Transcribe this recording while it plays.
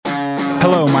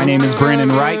Hello, my name is Brandon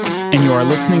Reich, and you are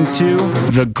listening to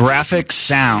The Graphic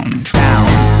Sound.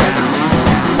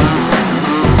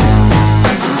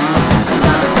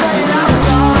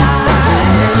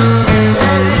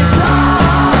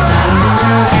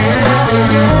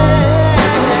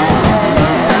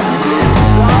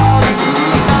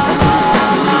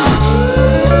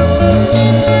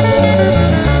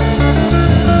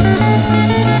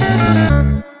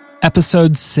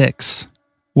 Episode 6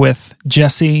 with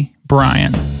Jesse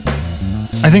Bryan.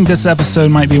 I think this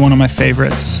episode might be one of my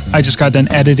favorites. I just got done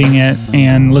editing it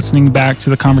and listening back to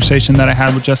the conversation that I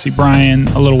had with Jesse Bryan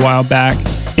a little while back.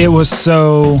 It was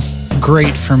so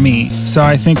great for me. So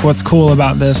I think what's cool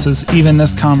about this is even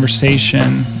this conversation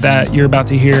that you're about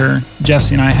to hear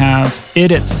Jesse and I have,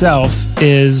 it itself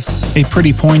is a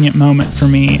pretty poignant moment for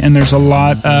me, and there's a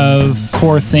lot of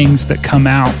core things that come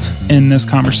out in this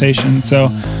conversation. So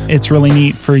it's really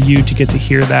neat for you to get to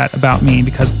hear that about me,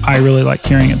 because I really like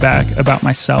hearing it back about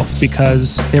myself,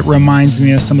 because it reminds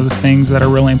me of some of the things that are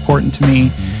really important to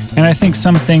me, and I think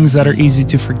some things that are easy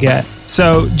to forget.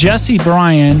 So Jesse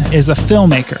Bryan is a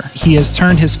filmmaker. He has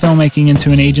turned his filmmaking into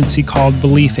an agency called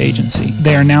Belief Agency.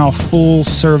 They are now a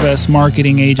full-service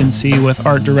marketing agency with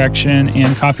art direction and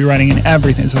copywriting and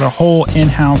everything. So it's a whole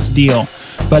in-house deal,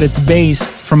 but it's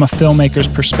based from a filmmaker's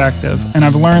perspective. And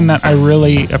I've learned that I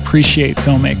really appreciate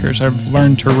filmmakers. I've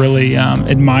learned to really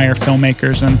admire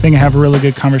filmmakers, and I think I have really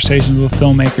good conversations with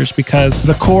filmmakers, because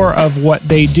the core of what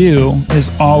they do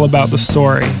is all about the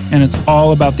story, and it's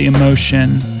all about the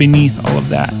emotion beneath all of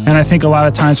that. And I think a lot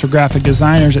of times for graphic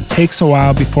designers, it takes a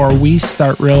while before we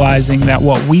start realizing that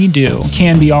what we do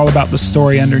can be all about the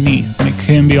story underneath, and it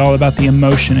can be all about the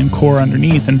emotion and core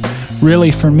underneath. And really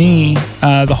for me,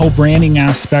 the whole branding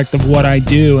aspect of what I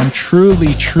do and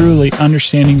truly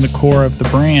understanding the core of the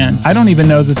brand, I don't even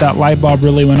know that light bulb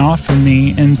really went off for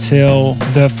me until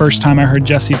the first time I heard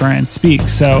Jesse Bryan speak.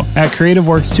 So at Creative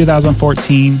Works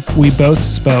 2014, we both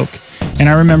spoke. And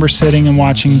I remember sitting and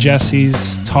watching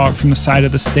Jesse's talk from the side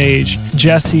of the stage.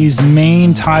 Jesse's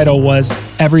main title was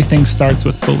Everything Starts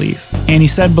with Belief. And he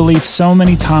said belief so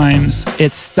many times,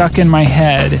 it stuck in my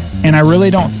head. And I really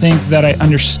don't think that I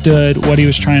understood what he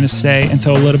was trying to say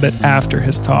until a little bit after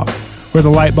his talk, where the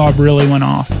light bulb really went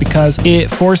off, because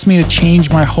it forced me to change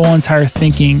my whole entire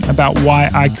thinking about why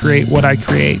I create what I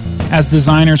create. As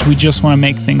designers, we just want to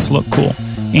make things look cool.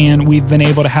 And we've been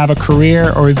able to have a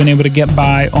career, or we've been able to get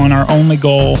by on our only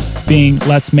goal being,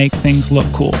 let's make things look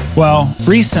cool. Well,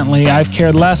 recently I've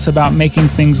cared less about making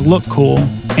things look cool,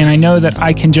 and I know that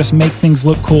I can just make things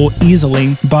look cool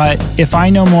easily. But if I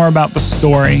know more about the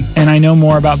story, and I know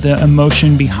more about the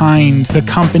emotion behind the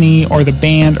company or the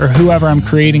band or whoever I'm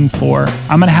creating for,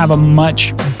 I'm going to have a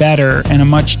much better and a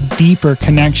much deeper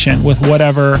connection with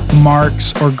whatever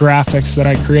marks or graphics that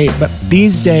I create. But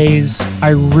these days, I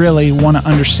really want to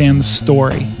understand the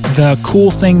story. The cool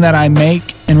thing that I make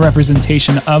in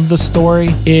representation of the story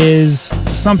is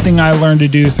something I learned to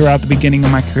do throughout the beginning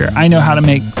of my career. I know how to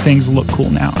make things look cool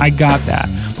now. I got that.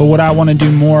 But what I want to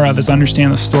do more of is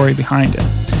understand the story behind it.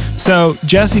 So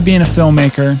Jesse, being a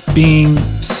filmmaker, being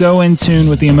so in tune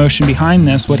with the emotion behind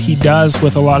this, what he does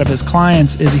with a lot of his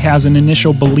clients is he has an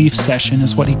initial belief session,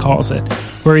 is what he calls it,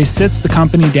 where he sits the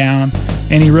company down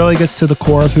and he really gets to the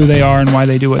core of who they are and why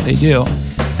they do what they do.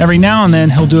 Every now and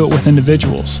then, he'll do it with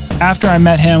individuals. After I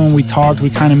met him and we talked, we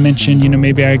kind of mentioned,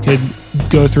 maybe I could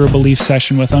go through a belief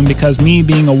session with him, because me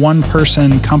being a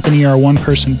one-person company or a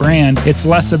one-person brand, it's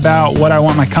less about what I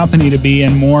want my company to be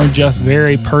and more just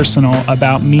very personal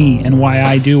about me and why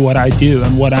I do what I do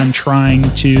and what I'm trying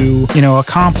to,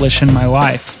 accomplish in my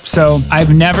life. So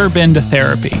I've never been to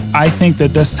therapy. I think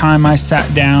that this time I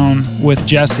sat down with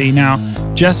Jesse. Now,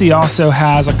 Jesse also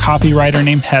has a copywriter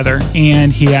named Heather,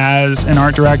 and he has an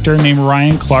art director named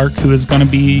Ryan Clark, who is going to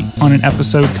be on an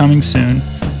episode coming soon.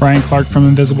 Ryan Clark from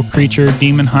Invisible Creature,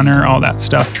 Demon Hunter, all that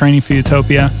stuff, Training for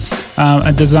Utopia.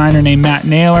 A designer named Matt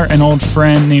Naylor, an old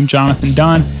friend named Jonathan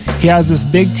Dunn. He has this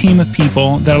big team of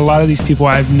people that a lot of these people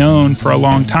I've known for a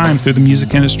long time through the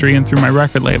music industry and through my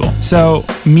record label. So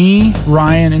me,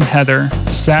 Ryan, and Heather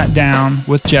sat down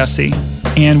with Jesse,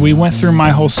 and we went through my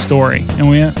whole story, and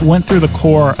we went through the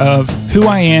core of who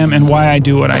I am and why I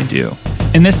do what I do.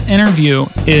 And this interview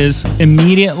is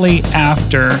immediately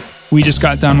after we just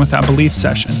got done with that belief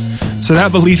session. So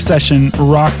that belief session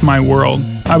rocked my world.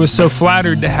 I was so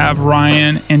flattered to have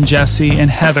Ryan and Jesse and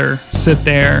Heather sit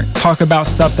there, talk about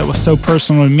stuff that was so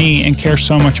personal to me and care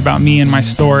so much about me and my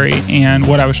story and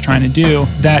what I was trying to do,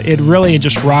 that it really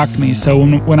just rocked me. So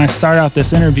when I start out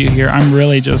this interview here, I'm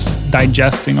really just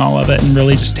digesting all of it and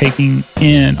really just taking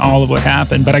in all of what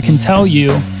happened. But I can tell you,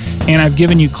 And I've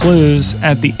given you clues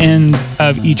at the end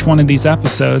of each one of these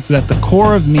episodes that the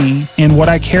core of me and what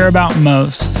I care about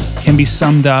most can be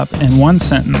summed up in one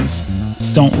sentence: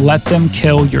 don't let them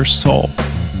kill your soul.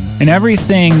 And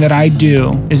everything that I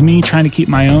do is me trying to keep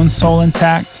my own soul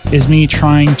intact, is me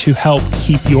trying to help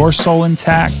keep your soul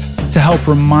intact, to help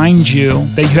remind you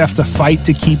that you have to fight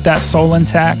to keep that soul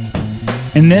intact.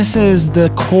 And this is the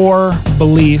core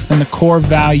belief and the core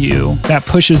value that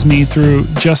pushes me through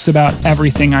just about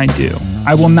everything I do.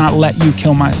 I will not let you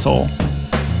kill my soul.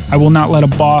 I will not let a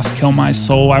boss kill my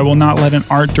soul. I will not let an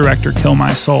art director kill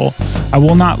my soul. I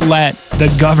will not let the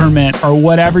government or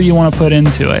whatever you want to put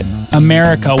into it,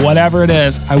 America, whatever it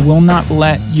is, I will not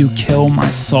let you kill my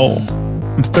soul.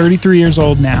 I'm 33 years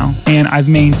old now, and I've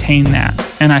maintained that.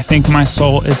 And I think my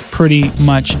soul is pretty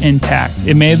much intact.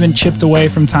 It may have been chipped away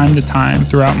from time to time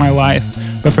throughout my life,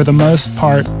 but for the most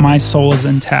part, my soul is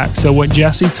intact. So what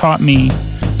Jesse taught me,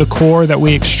 the core that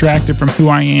we extracted from who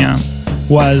I am,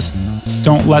 was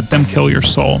don't let them kill your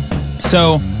soul.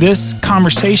 So this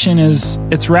conversation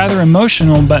it's rather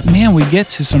emotional, but man, we get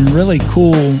to some really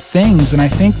cool things. And I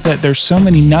think that there's so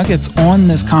many nuggets on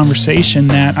this conversation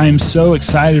that I am so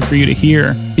excited for you to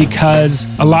hear, because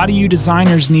a lot of you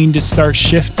designers need to start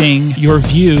shifting your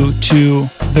view to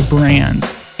the brand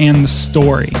and the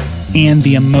story and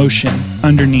the emotion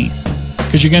underneath.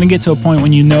 Because you're going to get to a point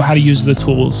when you know how to use the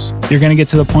tools. You're going to get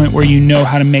to the point where you know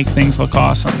how to make things look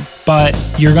awesome. But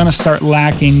you're going to start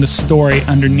lacking the story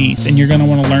underneath, and you're going to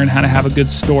want to learn how to have a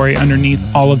good story underneath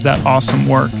all of that awesome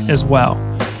work as well.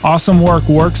 Awesome work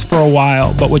works for a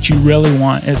while, but what you really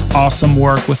want is awesome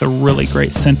work with a really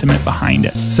great sentiment behind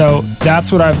it. So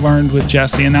that's what I've learned with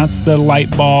Jesse, and that's the light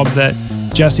bulb that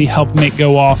Jesse helped make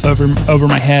go off over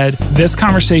my head. This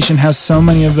conversation has so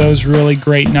many of those really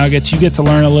great nuggets. You get to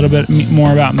learn a little bit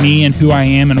more about me and who I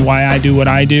am and why I do what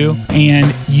I do. And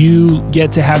you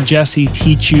get to have Jesse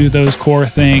teach you those core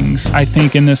things. I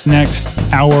think in this next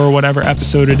hour or whatever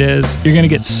episode it is, you're going to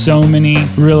get so many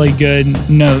really good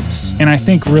notes. And I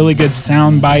think really good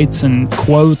sound bites and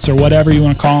quotes or whatever you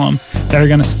want to call them that are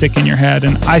going to stick in your head.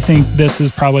 And I think this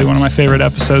is probably one of my favorite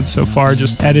episodes so far,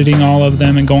 just editing all of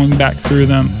them and going back through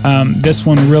them. This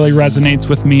one really resonates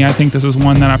with me. I think this is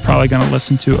one that I'm probably going to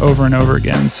listen to over and over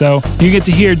again. So you get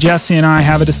to hear Jesse and I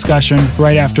have a discussion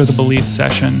right after the belief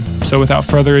session. So without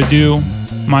further ado,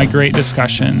 my great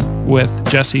discussion with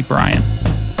Jesse Bryan.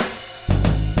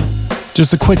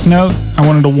 Just a quick note, I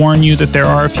wanted to warn you that there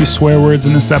are a few swear words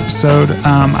in this episode.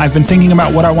 I've been thinking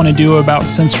about what I want to do about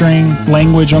censoring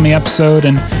language on the episode,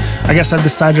 and I guess I've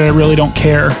decided I really don't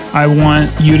care. I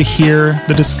want you to hear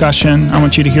the discussion. I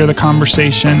want you to hear the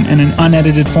conversation in an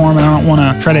unedited form, and I don't want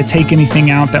to try to take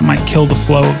anything out that might kill the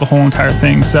flow of the whole entire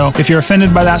thing. So if you're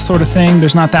offended by that sort of thing,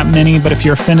 there's not that many, but if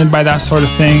you're offended by that sort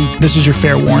of thing, this is your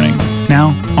fair warning. Now,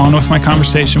 on with my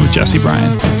conversation with Jesse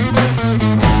Bryan.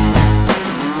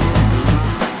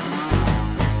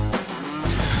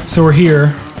 So we're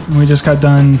here, and we just got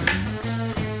done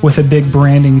with a big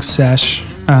branding sesh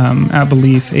at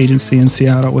Belief Agency in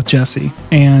Seattle with Jesse.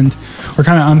 And we're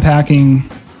kind of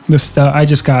unpacking the stuff.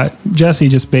 Jesse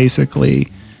just basically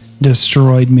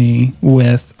destroyed me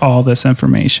with all this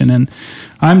information. And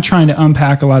I'm trying to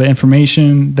unpack a lot of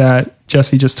information that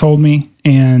Jesse just told me.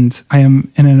 And I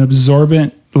am in an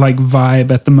absorbent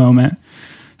vibe at the moment.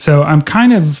 So I'm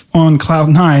kind of on cloud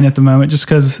 9 at the moment just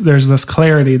because there's this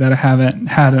clarity that I haven't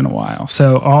had in a while.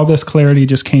 So all this clarity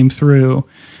just came through,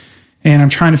 and I'm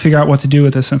trying to figure out what to do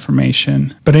with this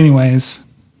information. But anyways,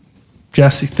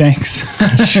 Jesse, thanks.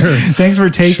 Sure. Thanks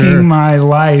for taking my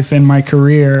life and my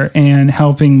career and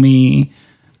helping me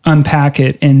unpack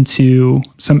it into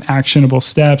some actionable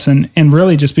steps and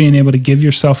really just being able to give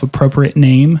yourself appropriate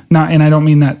name. And I don't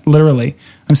mean that literally.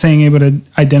 I'm saying able to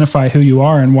identify who you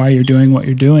are and why you're doing what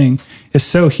you're doing is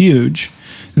so huge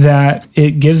that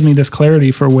it gives me this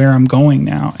clarity for where I'm going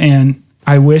now. And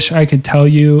I wish I could tell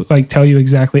you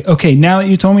exactly, okay, now that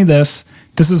you told me this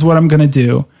is what I'm going to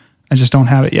do. I just don't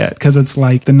have it yet because it's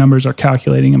like the numbers are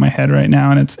calculating in my head right now,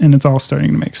 and it's all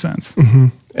starting to make sense. Mm-hmm.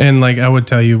 And I would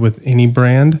tell you with any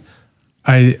brand,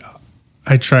 I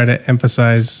try to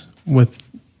emphasize with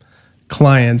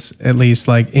clients, at least,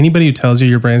 anybody who tells you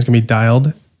your brand's going to be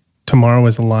dialed tomorrow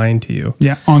is lying to you.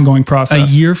 Yeah, ongoing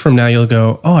process. A year from now, you'll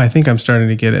go, oh, I think I'm starting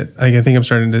to get it. I think I'm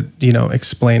starting to,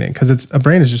 explain it, because a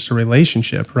brand is just a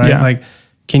relationship, right? Yeah.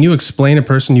 Can you explain a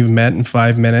person you've met in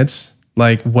 5 minutes?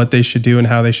 What they should do and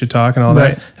how they should talk and all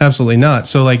right. that? Absolutely not.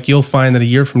 So you'll find that a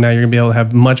year from now, you're gonna be able to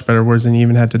have much better words than you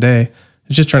even had today.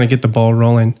 It's just trying to get the ball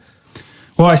rolling.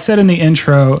 Well, I said in the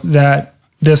intro that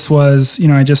this was,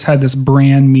 I just had this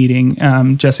brand meeting.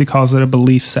 Jesse calls it a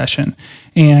belief session.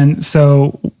 And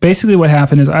so basically what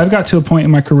happened is I've got to a point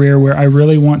in my career where I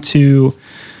really want to,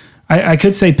 I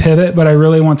could say pivot, but I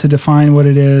really want to define what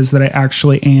it is that I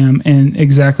actually am and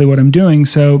exactly what I'm doing.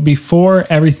 So before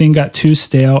everything got too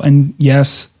stale, and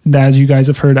yes, as you guys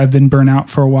have heard, I've been burnt out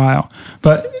for a while,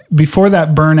 but before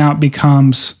that burnout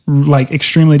becomes like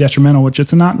extremely detrimental, which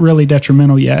it's not really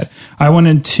detrimental yet, I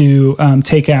wanted to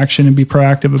take action and be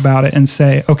proactive about it and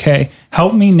say, okay,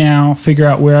 help me now figure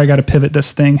out where I got to pivot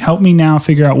this thing. Help me now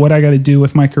figure out what I got to do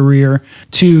with my career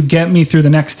to get me through the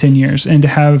next 10 years and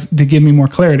to give me more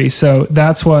clarity. So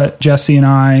that's what Jesse and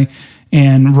I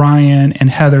and Ryan and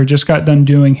Heather just got done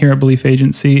doing here at Belief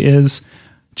Agency, is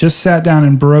just sat down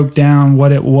and broke down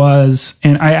what it was.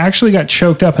 And I actually got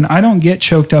choked up, and I don't get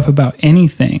choked up about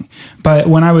anything. But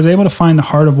when I was able to find the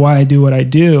heart of why I do what I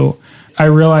do, I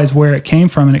realized where it came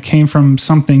from. And it came from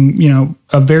something,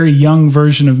 a very young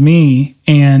version of me.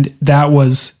 And that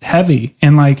was heavy.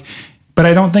 And but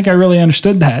I don't think I really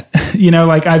understood that.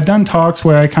 I've done talks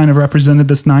where I kind of represented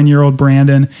this 9-year-old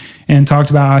Brandon and talked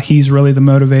about how he's really the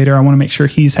motivator. I want to make sure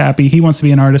he's happy. He wants to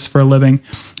be an artist for a living.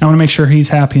 I want to make sure he's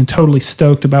happy and totally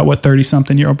stoked about what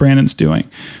 30-something-year-old Brandon's doing.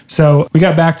 So we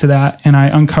got back to that, and I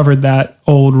uncovered that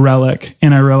old relic,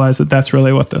 and I realized that that's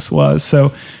really what this was.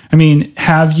 So,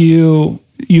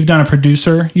 you've done a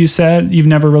producer, you said? You've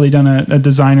never really done a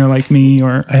designer like me?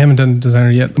 Or I haven't done a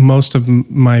designer yet. Most of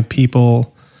my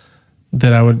people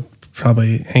that I would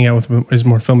probably hang out with is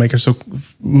more filmmakers. So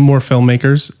more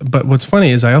filmmakers. But what's funny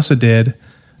is I also did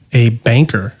a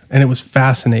banker, and it was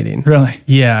fascinating. Really?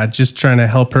 Yeah. Just trying to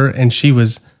help her. And she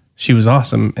was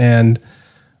awesome.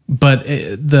 But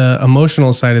the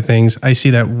emotional side of things, I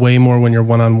see that way more when you're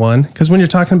one-on-one. Because when you're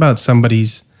talking about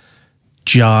somebody's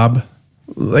job,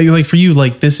 like for you,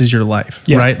 this is your life,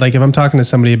 right? Like if I'm talking to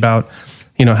somebody about,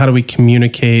 how do we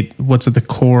communicate? What's at the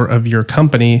core of your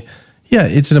company? Yeah,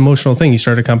 it's an emotional thing. You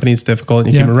start a company, it's difficult,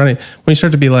 and you keep it running. When you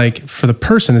start to be for the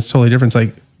person, it's totally different.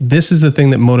 It's this is the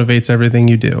thing that motivates everything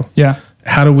you do. Yeah.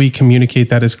 How do we communicate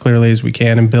that as clearly as we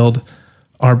can and build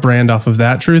our brand off of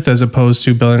that truth, as opposed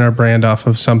to building our brand off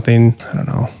of something, I don't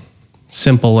know,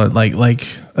 simple or like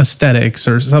aesthetics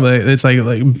or something. It's like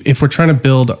if we're trying to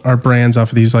build our brands off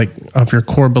of these, off your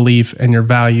core belief and your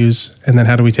values, and then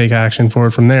how do we take action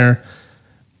forward from there?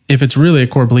 If it's really a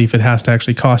core belief, it has to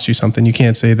actually cost you something. You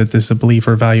can't say that this is a belief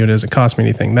or a value and it doesn't cost me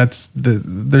anything.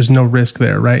 There's no risk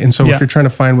there, right? And so if you're trying to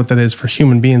find what that is for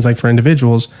human beings, like for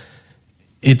individuals,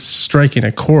 it's striking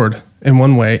a chord in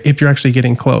one way if you're actually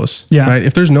getting close, right?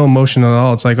 If there's no emotion at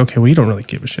all, it's okay, well, you don't really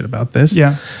give a shit about this.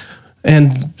 Yeah.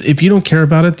 And if you don't care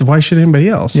about it, then why should anybody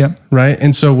else? Yeah. Right.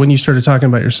 And so when you started talking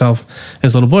about yourself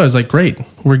as a little boy, I was like, great,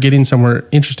 we're getting somewhere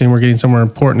interesting. We're getting somewhere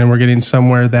important. And we're getting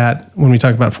somewhere that when we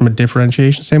talk about from a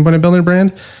differentiation standpoint of building a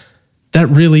brand, that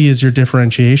really is your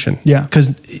differentiation. Yeah.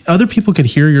 Because other people could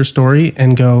hear your story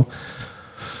and go,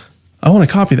 I want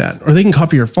to copy that. Or they can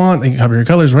copy your font, they can copy your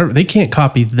colors, whatever. They can't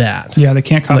copy that. Yeah. They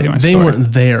can't copy my story. They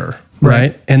weren't there.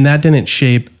 Right. And that didn't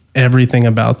shape everything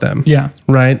about them. Yeah.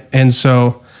 Right. And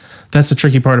so that's the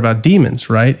tricky part about demons,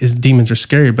 right? Is demons are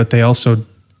scary, but they also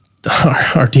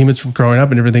are demons from growing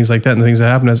up and different things like that. And the things that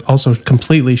happen has also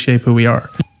completely shape who we are.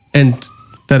 And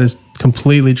that is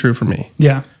completely true for me.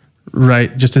 Yeah.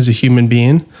 Right. Just as a human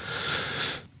being,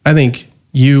 I think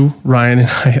you, Ryan, and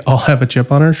I all have a chip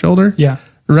on our shoulder. Yeah.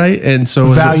 Right. And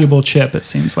so valuable chip, it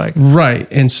seems like. Right.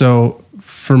 And so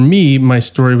for me, my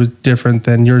story was different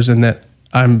than yours in that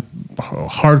I'm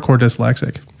hardcore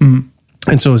dyslexic. Mm-hmm.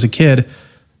 And so as a kid,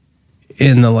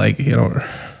 in the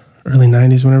early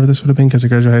 90s, whenever this would have been, because I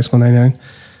graduated high school in 99.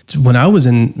 When I was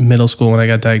in middle school, when I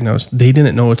got diagnosed, they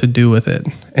didn't know what to do with it.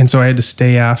 And so I had to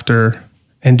stay after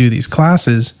and do these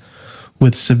classes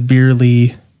with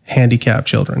severely handicapped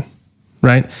children,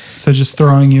 right? So just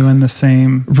throwing you in the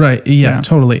same... Right, yeah,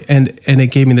 totally. And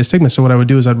it gave me the stigma. So what I would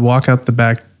do is I'd walk out the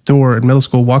back door in middle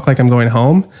school, walk like I'm going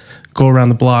home, go around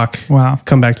the block,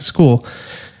 come back to school.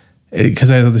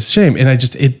 Because I had this shame, and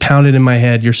it pounded in my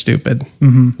head, you're stupid,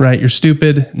 right? You're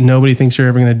stupid. Nobody thinks you're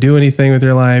ever going to do anything with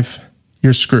your life.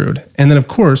 You're screwed. And then, of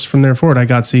course, from there forward, I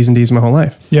got C's and D's my whole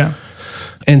life. Yeah.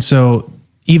 And so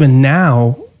even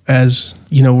now, as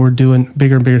we're doing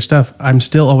bigger and bigger stuff, I'm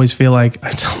still always feel like,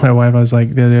 I told my wife, I was like,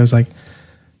 the other day, I was like,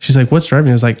 she's like, what's driving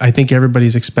you? I was like, I think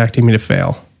everybody's expecting me to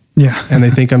fail. Yeah. And they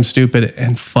think I'm stupid,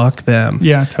 and fuck them.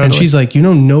 Yeah, totally. And she's like,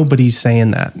 nobody's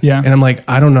saying that. Yeah. And I'm like,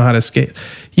 I don't know how to escape.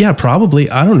 Yeah, probably.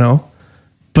 I don't know.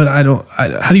 But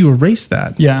how do you erase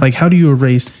that? Yeah. How do you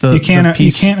erase the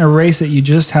piece? You can't erase it. You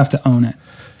just have to own it.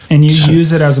 And you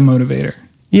use it as a motivator.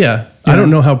 Yeah. I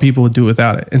don't know how people would do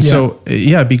without it. And so,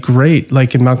 it'd be great.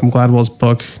 Like in Malcolm Gladwell's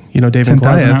book, David and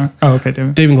Goliath. Oh, okay,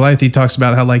 David. David and Goliath, he talks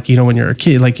about how, like, when you're a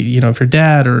kid, like, if your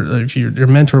dad or if you're your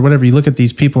mentor or whatever, you look at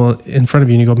these people in front of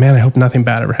you and you go, man, I hope nothing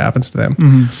bad ever happens to them.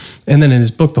 Mm-hmm. And then in his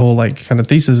book, the whole, like, kind of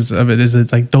thesis of it is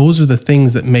it's like, those are the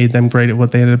things that made them great at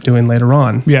what they ended up doing later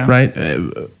on. Yeah. Right?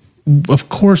 Of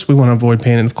course we want to avoid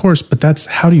pain, and of course, but that's,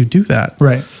 how do you do that?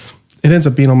 Right. It ends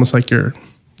up being almost like your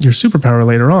superpower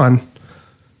later on.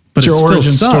 But it's your still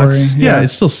origin sucks. story. Yeah, it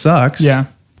still sucks. Yeah.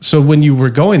 So when you were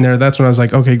going there, that's when I was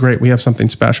like, okay, great, we have something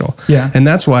special. Yeah. And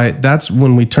that's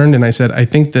when we turned and I said, I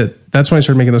think that's when I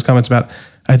started making those comments about,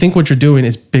 I think what you're doing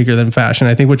is bigger than fashion.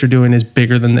 I think what you're doing is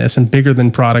bigger than this and bigger than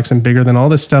products and bigger than all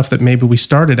this stuff that maybe we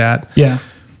started at. Yeah.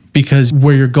 Because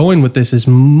where you're going with this is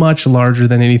much larger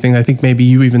than anything I think maybe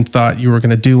you even thought you were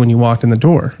going to do when you walked in the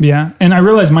door. Yeah. And I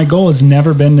realized my goal has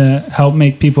never been to help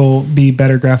make people be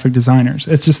better graphic designers.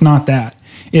 It's just not that.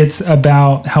 It's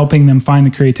about helping them find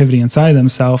the creativity inside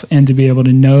themselves and to be able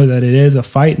to know that it is a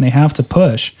fight and they have to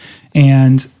push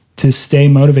and to stay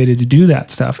motivated to do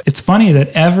that stuff. It's funny that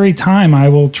every time I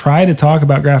will try to talk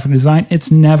about graphic design,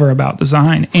 it's never about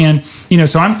design. And,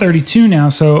 so I'm 32 now,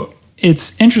 so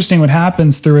it's interesting what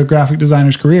happens through a graphic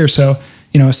designer's career. So,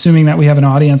 assuming that we have an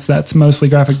audience that's mostly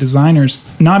graphic designers,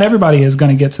 not everybody is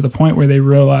going to get to the point where they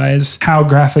realize how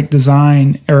graphic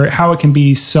design or how it can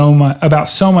be so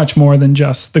much more than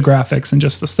just the graphics and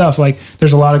just the stuff. Like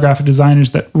there's a lot of graphic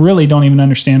designers that really don't even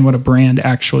understand what a brand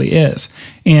actually is.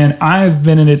 And I've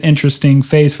been in an interesting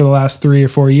phase for the last 3 or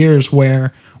 4 years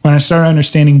where when I started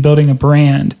understanding building a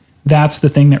brand, that's the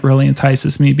thing that really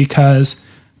entices me because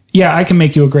I can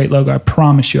make you a great logo. I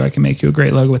promise you I can make you a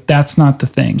great logo, but that's not the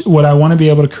thing. What I want to be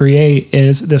able to create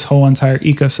is this whole entire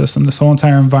ecosystem, this whole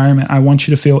entire environment. I want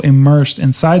you to feel immersed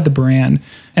inside the brand.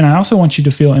 And I also want you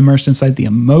to feel immersed inside the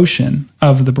emotion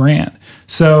of the brand.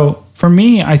 So for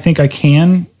me, I think I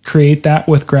can create that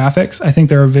with graphics. I think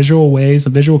there are visual ways,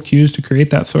 visual cues to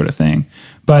create that sort of thing.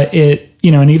 But and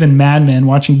even Mad Men,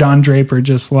 watching Don Draper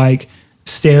just like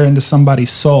stare into somebody's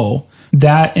soul,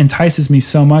 that entices me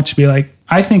so much to be like,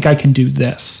 I think I can do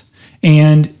this.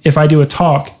 And if I do a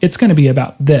talk, it's going to be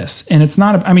about this. And it's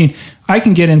not, I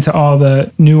can get into all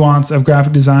the nuance of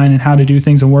graphic design and how to do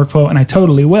things in workflow, and I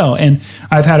totally will. And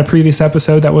I've had a previous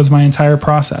episode that was my entire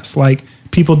process. Like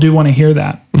people do want to hear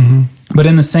that. Mm-hmm. But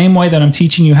in the same way that I'm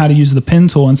teaching you how to use the pen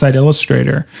tool inside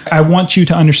Illustrator, I want you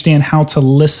to understand how to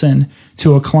listen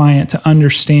to a client to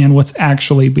understand what's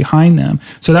actually behind them.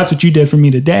 So that's what you did for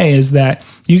me today, is that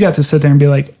you got to sit there and be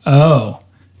like, oh,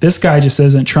 this guy just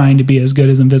isn't trying to be as good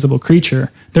as Invisible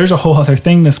Creature. There's a whole other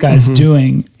thing this guy's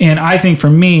doing. And I think for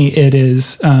me, it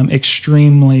is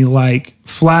extremely like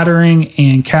flattering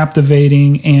and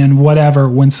captivating and whatever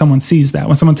when someone sees that,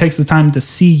 when someone takes the time to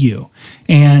see you.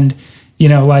 And,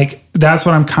 that's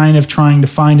what I'm kind of trying to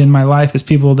find in my life is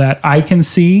people that I can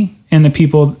see and the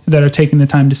people that are taking the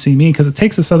time to see me, because it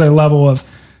takes this other level of,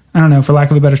 I don't know, for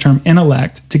lack of a better term,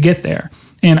 intellect to get there.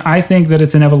 And I think that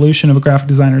it's an evolution of a graphic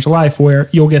designer's life where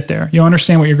you'll get there. You'll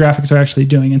understand what your graphics are actually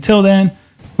doing. Until then,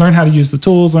 learn how to use the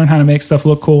tools, learn how to make stuff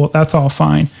look cool. That's all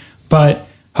fine. But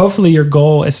hopefully your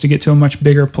goal is to get to a much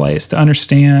bigger place, to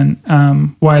understand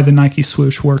why the Nike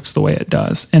swoosh works the way it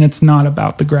does. And it's not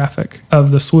about the graphic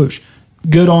of the swoosh.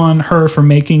 Good on her for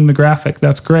making the graphic.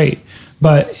 That's great.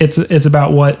 But it's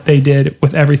about what they did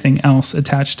with everything else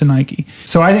attached to Nike.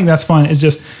 So I think that's fun. It's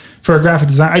just for a graphic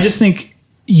design. I just think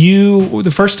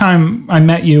the first time I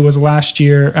met you was last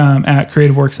year at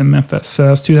Creative Works in Memphis. So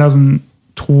that was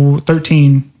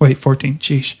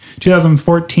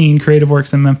 2014 Creative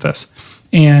Works in Memphis.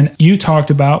 And you talked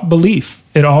about belief.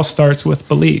 It all starts with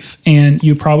belief. And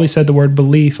you probably said the word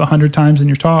belief 100 times in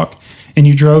your talk, and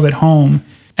you drove it home.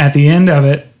 At the end of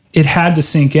it, it had to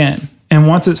sink in. And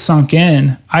once it sunk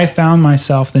in, I found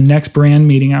myself the next brand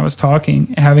meeting I was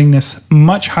having this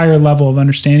much higher level of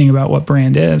understanding about what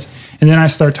brand is. And then I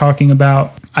start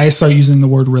using the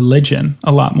word religion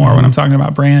a lot more when I'm talking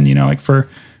about brand. Like for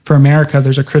America,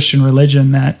 there's a Christian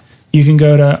religion that you can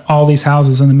go to all these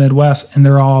houses in the Midwest and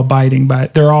they're all abiding by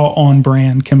it. They're all on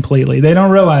brand completely. They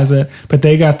don't realize it, but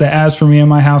they got the "as for me and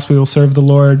my house, we will serve the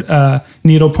Lord,"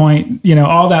 needlepoint,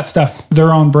 all that stuff.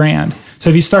 They're on brand. So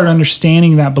if you start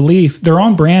understanding that belief, they're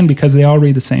on brand because they all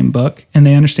read the same book and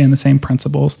they understand the same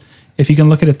principles. If you can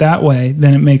look at it that way,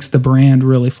 then it makes the brand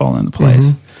really fall into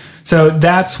place. Mm-hmm. So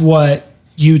that's what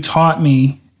you taught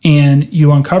me, and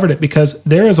you uncovered it, because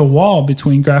there is a wall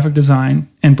between graphic design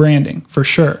and branding for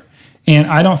sure. And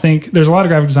I don't think there's a lot of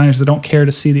graphic designers that don't care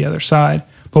to see the other side.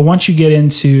 But once you get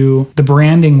into the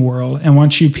branding world and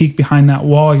once you peek behind that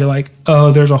wall, you're like,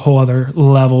 oh, there's a whole other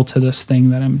level to this thing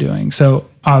that I'm doing. So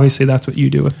obviously that's what you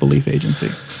do with Belief Agency.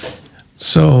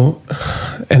 So,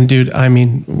 and dude, I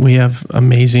mean, we have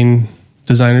amazing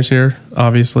designers here,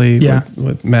 obviously,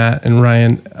 with Matt and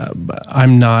Ryan.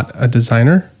 I'm not a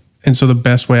designer. And so the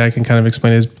best way I can kind of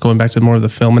explain it is going back to more of the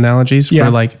film analogies.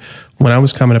 For like when I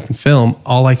was coming up in film,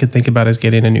 all I could think about is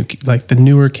getting a new, like the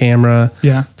newer camera,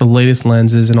 the latest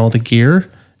lenses and all the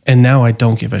gear. And now I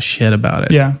don't give a shit about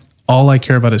it. Yeah. All I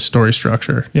care about is story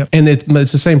structure. Yep. And it's the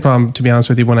same problem, to be honest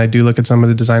with you, when I do look at some of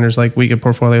the designers, like we get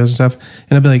portfolios and stuff,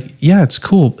 and I'll be like, yeah, it's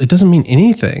cool. It doesn't mean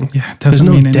anything. Yeah, it doesn't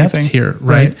mean anything. There's no depth here,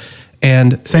 right?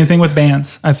 And same thing with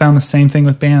bands. I found the same thing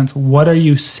with bands. What are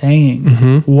you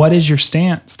saying? What is your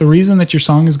stance? The reason that your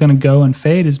song is going to go and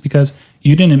fade is because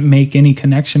you didn't make any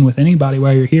connection with anybody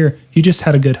while you're here. You just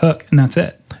had a good hook, and that's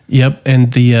it. Yep.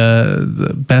 And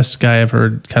the best guy I've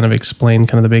heard kind of explain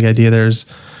kind of the big idea there is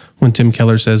when Tim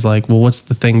Keller says, like, well, what's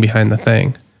the thing behind the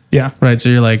thing? Yeah. Right. So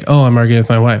you're like, oh, I'm arguing with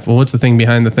my wife. Well, what's the thing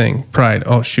behind the thing? Pride.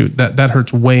 Oh, shoot. That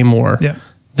hurts way more.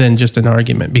 Than just an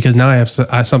argument, because now I have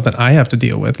something I have to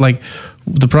deal with. Like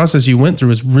the process you went through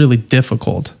is really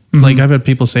difficult. Like I've had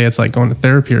people say it's like going to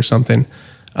therapy or something.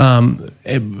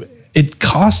 It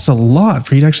costs a lot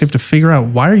for you to actually have to figure out,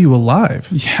 why are you alive?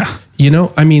 Yeah. You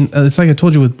know, I mean, it's like I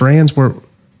told you with brands, where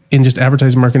in just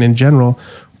advertising marketing in general,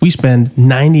 we spend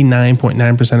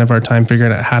 99.9% of our time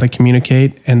figuring out how to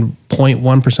communicate and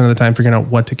 0.1% of the time figuring out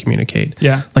what to communicate.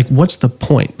 Yeah. Like, what's the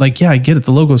point? Like, yeah, I get it.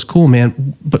 The logo's cool,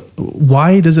 man. But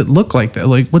why does it look like that?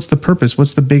 Like, what's the purpose?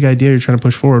 What's the big idea you're trying to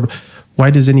push forward?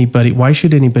 Why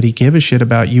should anybody give a shit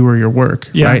about you or your work?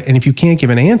 Yeah. Right. And if you can't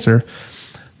give an answer,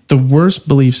 the worst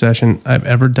belief session I've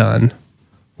ever done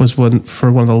was one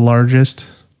of the largest,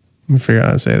 let me figure out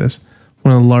how to say this,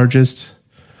 one of the largest,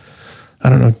 I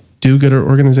don't know, do-gooder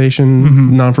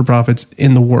organization, non-for-profits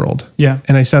in the world. Yeah.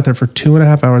 And I sat there for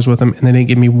 2.5 hours with them, and they didn't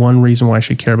give me one reason why I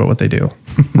should care about what they do.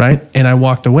 Right. And I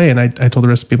walked away, and I told the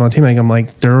rest of the people on the team, I'm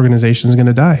like, their organization is going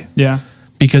to die. Yeah.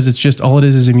 Because it's just, all it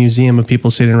is a museum of people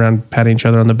sitting around patting each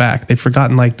other on the back. They've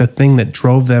forgotten like the thing that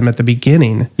drove them at the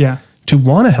beginning to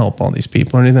want to help all these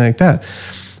people or anything like that.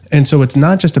 And so it's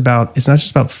not just about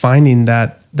finding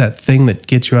that thing that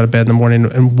gets you out of bed in the morning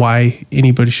and why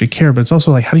anybody should care, but it's also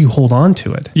like, how do you hold on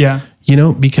to it? Yeah. You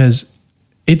know, because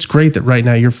it's great that right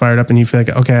now you're fired up and you feel like,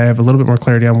 okay, I have a little bit more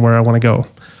clarity on where I want to go.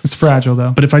 It's fragile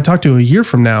though. But if I talk to you a year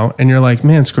from now and you're like,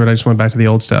 man, screw it, I just went back to the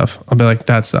old stuff, I'll be like,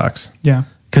 that sucks. Yeah.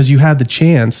 Because you had the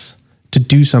chance to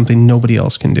do something nobody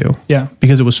else can do. Yeah.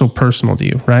 Because it was so personal to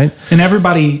you, right? And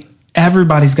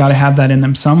everybody's got to have that in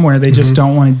them somewhere. They just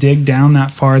don't want to dig down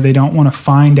that far. They don't want to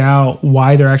find out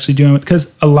why they're actually doing it.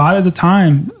 Because a lot of the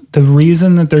time, the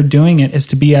reason that they're doing it is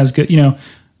to be as good. You know,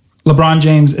 LeBron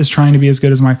James is trying to be as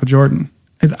good as Michael Jordan.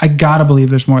 I got to believe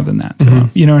there's more than that to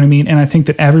him. You know what I mean? And I think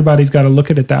that everybody's got to look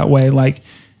at it that way. Like,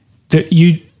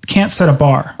 you can't set a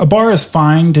bar. A bar is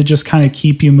fine to just kind of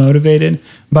keep you motivated,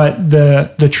 but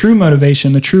the true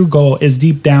motivation, the true goal is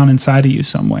deep down inside of you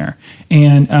somewhere.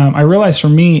 And I realized for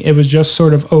me, it was just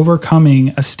sort of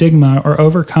overcoming a stigma or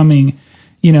overcoming,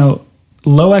 you know,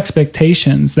 low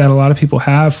expectations that a lot of people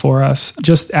have for us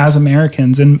just as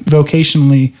Americans, and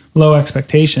vocationally low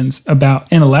expectations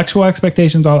about intellectual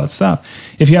expectations, all that stuff.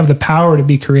 If you have the power to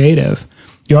be creative,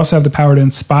 you also have the power to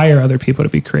inspire other people to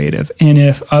be creative. And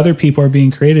if other people are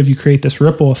being creative, you create this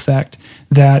ripple effect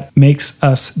that makes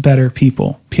us better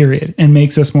people, period, and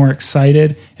makes us more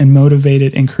excited and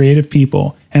motivated and creative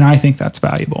people. And I think that's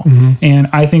valuable. And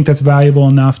I think that's valuable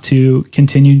enough to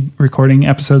continue recording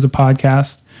episodes of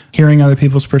podcasts, hearing other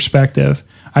people's perspective.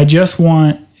 I just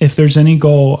want, if there's any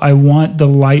goal, I want the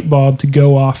light bulb to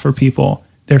go off for people.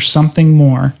 There's something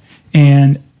more.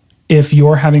 And if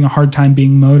you're having a hard time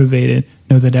being motivated,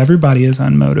 know that everybody is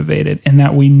unmotivated, and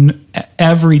that we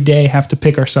every day have to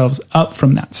pick ourselves up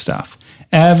from that stuff.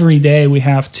 Every day we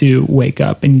have to wake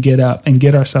up and get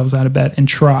ourselves out of bed and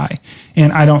try.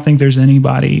 And I don't think there's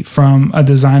anybody, from a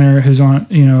designer who's on,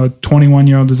 you know, a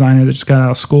 21-year-old designer that just got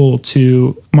out of school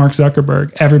to Mark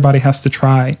Zuckerberg. Everybody has to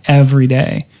try every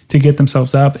day to get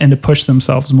themselves up and to push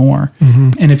themselves more.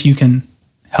 And if you can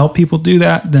help people do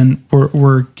that, then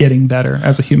we're getting better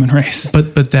as a human race.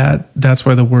 But that's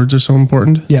why the words are so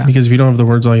important. Yeah. Because if you don't have the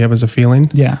words, all you have is a feeling.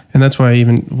 Yeah. And that's why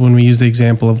even when we use the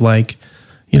example of, like,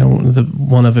 you know,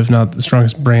 one of, if not the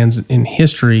strongest brands in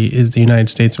history is the United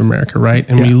States of America, right?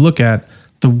 And when you look at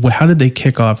how did they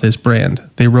kick off this brand?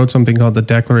 They wrote something called the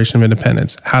Declaration of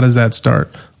Independence. How does that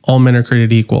start? All men are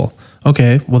created equal.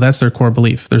 Okay, well, that's their core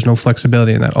belief. There's no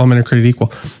flexibility in that. All men are created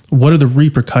equal. What are the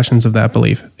repercussions of that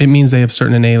belief? It means they have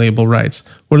certain inalienable rights.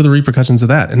 What are the repercussions of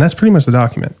that? And that's pretty much the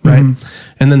document, right?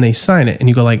 And then they sign it, and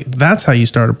you go like, that's how you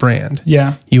start a brand.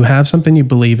 Yeah. You have something you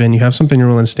believe in. You have something you're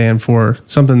willing to stand for,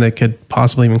 something that could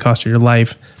possibly even cost you your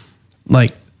life.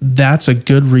 Like, that's a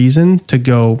good reason to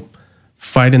go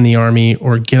fight in the army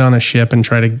or get on a ship and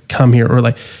try to come here, or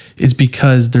like, it's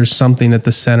because there's something at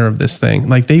the center of this thing.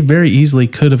 Like, they very easily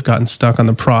could have gotten stuck on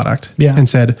the product and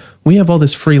said, we have all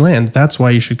this free land. That's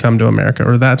why you should come to America,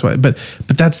 or that's why. But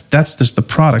that's just the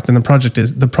product, and the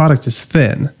product is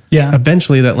thin. Yeah.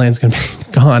 Eventually that land's going to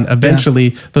be gone. Eventually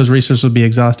those resources will be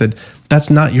exhausted.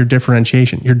 That's not your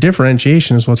differentiation. Your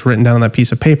differentiation is what's written down on that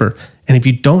piece of paper. And if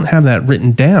you don't have that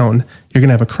written down, you're going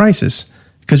to have a crisis,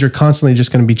 because you're constantly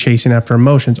just going to be chasing after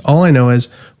emotions. All I know is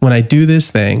when I do this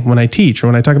thing, when I teach or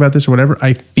when I talk about this or whatever,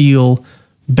 I feel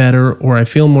better, or I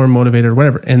feel more motivated or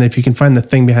whatever. And if you can find the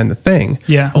thing behind the thing,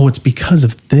 oh, it's because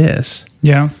of this.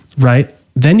 Yeah. Right.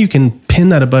 Then you can pin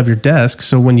that above your desk.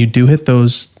 So when you do hit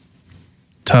those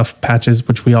tough patches,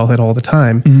 which we all hit all the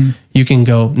time, you can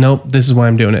go, nope, this is why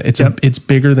I'm doing it. It's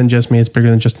bigger than just me. It's bigger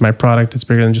than just my product. It's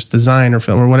bigger than just design or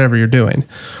film or whatever you're doing.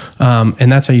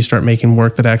 And that's how you start making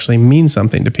work that actually means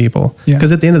something to people.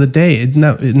 Because at the end of the day, it's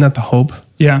not the hope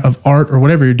of art or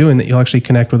whatever you're doing that you'll actually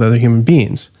connect with other human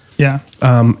beings.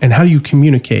 And how do you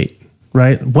communicate,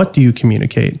 right? What do you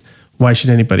communicate? Why should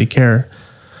anybody care?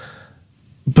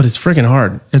 But it's freaking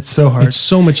hard. It's so hard. It's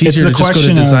so much easier to just go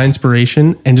to Design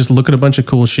Inspiration and just look at a bunch of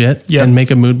cool shit and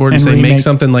make a mood board and say, make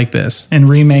something like this. And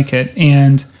remake it.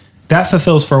 And that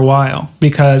fulfills for a while,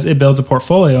 because it builds a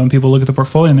portfolio, and people look at the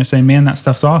portfolio and they say, man, that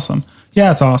stuff's awesome. Yeah,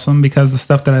 it's awesome, because the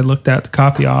stuff that I looked at to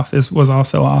copy off was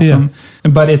also awesome.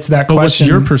 But it's that question. But what's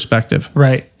your perspective?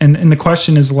 Right. And the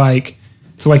question is like,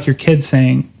 it's like your kid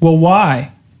saying, well,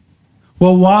 why?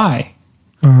 Well, why?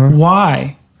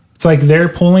 Why? It's like they're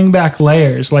pulling back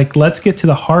layers. Like, let's get to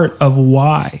the heart of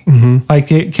why. Like,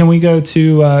 can we go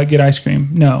to get ice cream?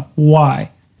 No.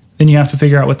 Why? Then you have to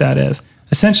figure out what that is.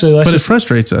 Essentially, it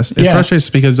frustrates us. It frustrates us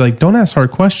because, like, don't ask hard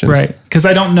questions. Right. Because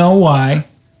I don't know why.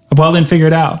 Well, then figure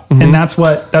it out. And that's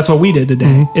what we did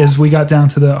today, is we got down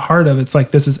to the heart of it. It's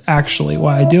like, this is actually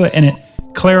why I do it. And it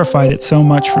clarified it so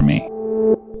much for me.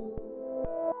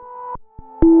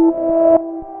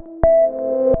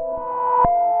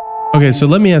 Okay, so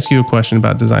let me ask you a question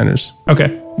about designers.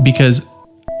 Okay. Because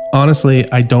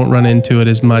honestly, I don't run into it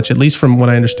as much, at least from what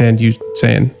I understand you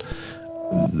saying.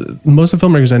 Most of the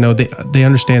filmmakers I know, they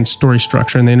understand story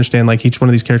structure, and they understand like each one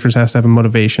of these characters has to have a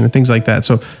motivation and things like that.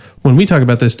 So when we talk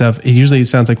about this stuff, it usually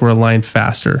sounds like we're aligned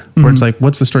faster, where it's like,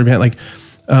 what's the story behind? Like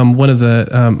one of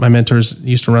the my mentors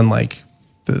used to run like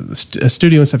a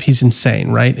studio and stuff. He's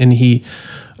insane, right? And he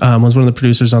was one of the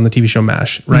producers on the TV show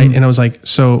MASH, right? And I was like,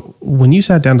 so when you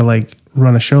sat down to like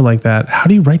run a show like that, how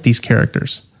do you write these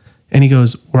characters? And he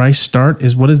goes, where I start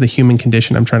is, what is the human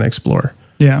condition I'm trying to explore?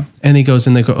 Yeah. And he goes,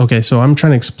 and they go, okay, so I'm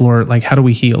trying to explore, like, how do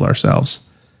we heal ourselves?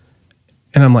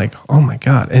 And I'm like, oh my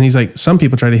God. And he's like, some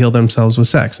people try to heal themselves with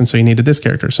sex, and so you needed this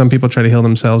character. Some people try to heal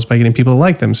themselves by getting people to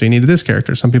like them, so you needed this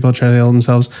character. Some people try to heal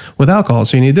themselves with alcohol,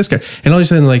 so you need this character. And all of a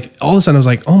sudden, I was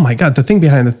like, oh my God, the thing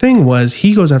behind the thing was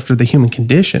he goes after the human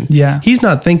condition. Yeah. He's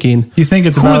not thinking, you think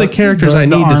it's who are the characters I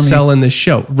need to sell in this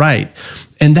show? Right.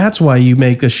 And that's why you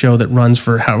make a show that runs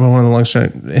for one of the longest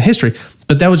in history.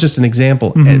 But that was just an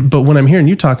example. But when I'm hearing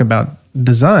you talk about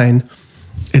design,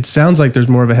 it sounds like there's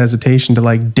more of a hesitation to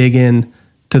like dig in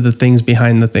to the things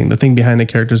behind the thing behind the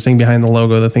characters, the thing behind the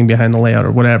logo, the thing behind the layout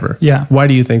or whatever. Yeah. Why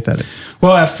do you think that is?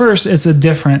 Well, at first it's a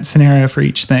different scenario for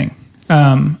each thing.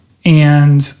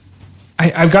 And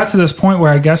I've got to this point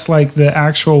where I guess like the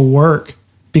actual work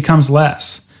becomes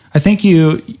less. I think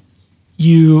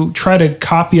you try to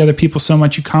copy other people so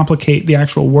much, you complicate the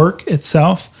actual work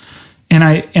itself. And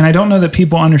I don't know that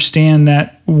people understand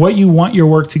that what you want your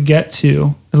work to get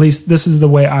to, at least this is the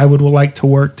way I would like to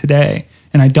work today,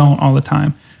 and I don't all the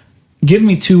time. Give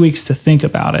me 2 weeks to think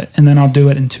about it, and then I'll do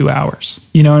it in 2 hours.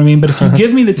 You know what I mean? But if you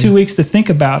give me the 2 weeks to think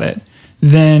about it,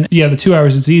 then yeah, the 2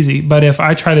 hours is easy. But if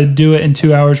I try to do it in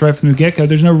 2 hours right from the get-go,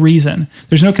 there's no reason.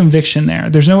 There's no conviction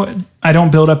there. I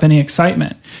don't build up any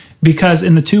excitement. Because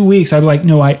in the 2 weeks, I'd be like,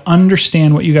 no, I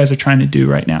understand what you guys are trying to do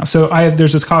right now. So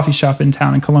there's this coffee shop in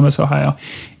town in Columbus, Ohio.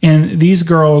 And these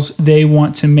girls, they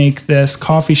want to make this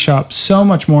coffee shop so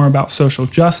much more about social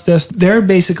justice. They're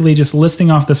basically just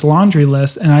listing off this laundry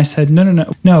list. And I said,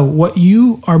 no, what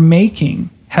you are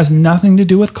making has nothing to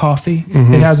do with coffee.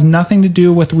 It has nothing to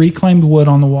do with reclaimed wood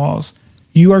on the walls.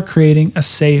 You are creating a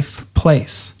safe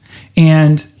place.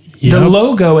 And The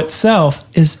logo itself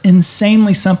is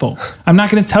insanely simple. I'm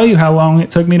not going to tell you how long it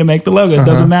took me to make the logo. It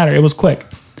doesn't matter. It was quick.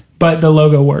 But the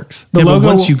logo works. The logo, but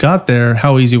once you got there,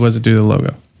 how easy was it to do the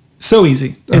logo? So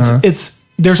easy. It's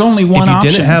there's only one option. If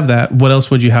you didn't have that, what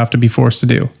else would you have to be forced to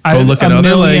do? Go look at a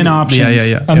million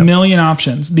options. A million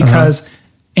options. Because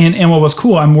and what was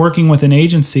cool, I'm working with an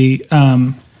agency,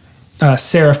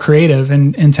 Serif Creative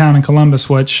in town in Columbus,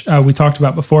 which we talked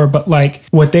about before. But like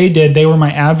what they did, they were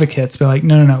my advocates. Be like,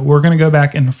 no, we're going to go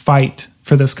back and fight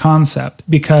for this concept,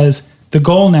 because the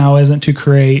goal now isn't to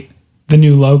create the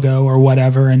new logo or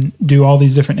whatever and do all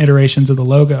these different iterations of the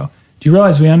logo. Do you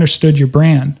realize we understood your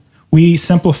brand? We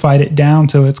simplified it down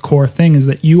to its core thing, is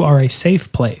that you are a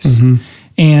safe place.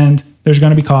 And there's going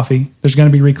to be coffee. There's going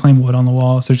to be reclaimed wood on the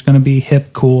walls. There's going to be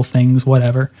hip, cool things,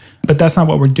 whatever. But that's not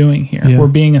what we're doing here. Yeah. We're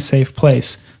being a safe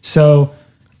place. So,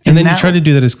 and then you try to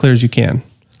do that as clear as you can.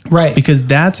 Right. Because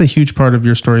that's a huge part of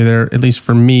your story there, at least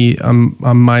for me, on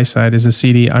my side as a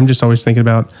CD. I'm just always thinking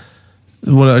about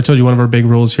what I told you, one of our big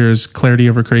rules here is clarity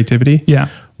over creativity. Yeah.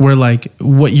 Where like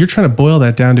what you're trying to boil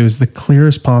that down to is the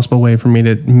clearest possible way for me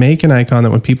to make an icon that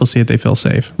when people see it, they feel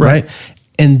safe. Right.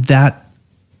 And that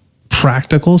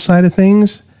practical side of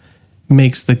things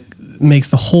makes the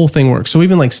whole thing work. So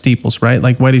even like steeples, right?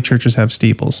 Like, why do churches have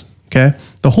steeples? Okay.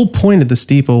 The whole point of the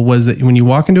steeple was that when you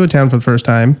walk into a town for the first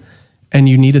time and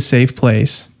you need a safe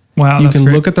place, you can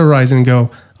look at the horizon and go,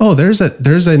 oh, there's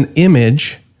an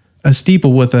image, a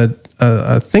steeple with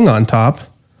a thing on top.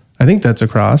 I think that's a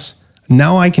cross.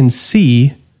 Now I can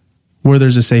see where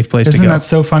there's a safe place to go. Isn't that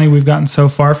so funny? We've gotten so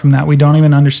far from that. We don't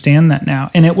even understand that now.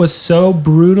 And it was so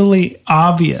brutally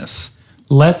obvious.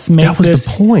 Let's make this. That was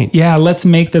the point. Yeah, let's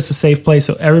make this a safe place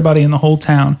so everybody in the whole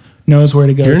town knows where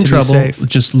to go. You're in trouble. Be safe.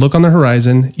 Just look on the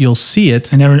horizon. You'll see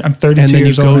it. I'm 32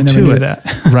 years old. I never knew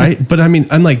that. Right? But I mean,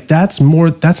 I'm like, that's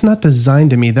not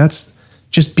designed to me. That's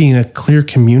just being a clear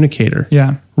communicator.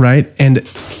 Yeah. Right? And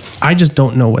I just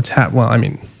don't know what's happening. Well, I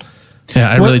mean, yeah,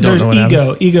 I really don't know what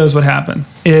happened. Ego is what happened.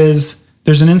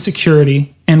 There's an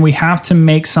insecurity, and we have to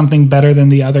make something better than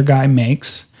the other guy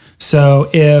makes. So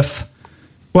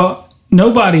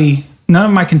none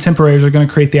of my contemporaries are going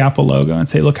to create the Apple logo and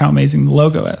say, look how amazing the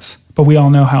logo is. But we all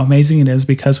know how amazing it is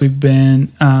because we've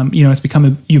been, it's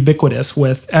become ubiquitous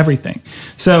with everything.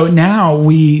 So now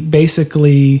we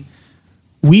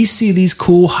see these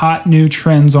cool, hot new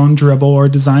trends on Dribbble or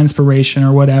Designspiration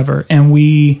or whatever, and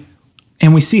we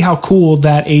see how cool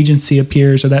that agency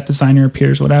appears or that designer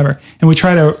appears, whatever. And we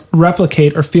try to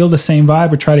replicate or feel the same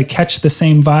vibe or try to catch the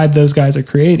same vibe those guys are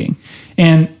creating.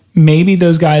 And maybe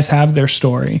those guys have their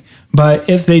story. But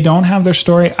if they don't have their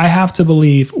story, I have to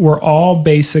believe we're all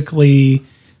basically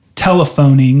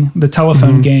telephoning the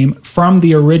telephone game from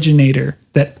the originator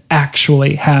that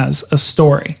actually has a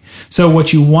story. So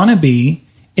what you want to be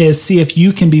is see if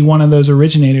you can be one of those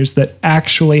originators that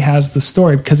actually has the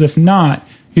story. Because if not,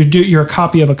 you're a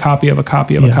copy of a copy of a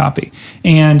copy of a copy.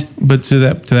 But to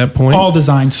that point, all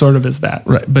design sort of is that.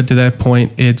 Right. But to that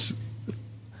point, it's,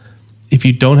 if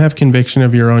you don't have conviction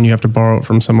of your own, you have to borrow it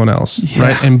from someone else. Yeah.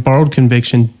 Right. And borrowed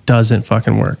conviction doesn't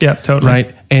fucking work. Yeah, totally.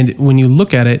 Right. And when you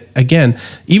look at it again,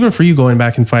 even for you going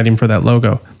back and fighting for that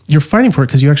logo, you're fighting for it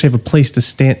because you actually have a place to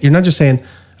stand. You're not just saying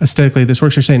aesthetically this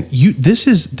works. You're saying this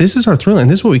is our thrill, and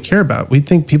this is what we care about. We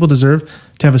think people deserve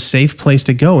to have a safe place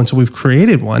to go, and so we've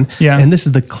created one. Yeah. And this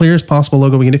is the clearest possible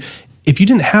logo we can do. If you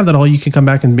didn't have that all, you could come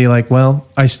back and be like, well,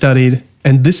 I studied,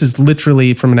 and this is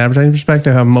literally from an advertising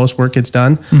perspective how most work gets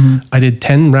done. I did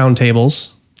 10 round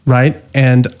tables, right?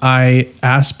 And I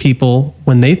asked people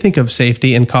when they think of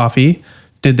safety and coffee,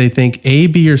 did they think A,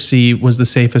 B, or C was the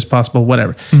safest possible,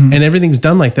 whatever. And everything's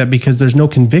done like that because there's no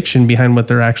conviction behind what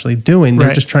they're actually doing.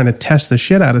 They're just trying to test the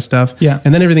shit out of stuff. Yeah.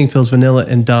 And then everything feels vanilla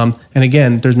and dumb. And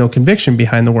again, there's no conviction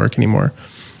behind the work anymore.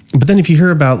 But then if you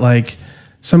hear about like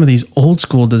some of these old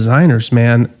school designers,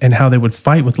 man, and how they would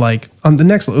fight with like on the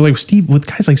next, like with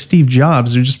guys like Steve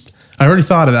Jobs, they're just, I already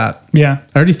thought of that. Yeah.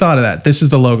 I already thought of that. This is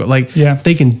the logo. Like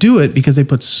they can do it because they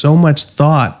put so much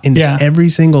thought into every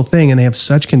single thing and they have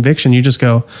such conviction. You just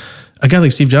go, a guy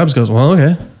like Steve Jobs goes, well,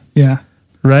 okay. Yeah.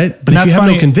 Right. But if you have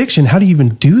no conviction, how do you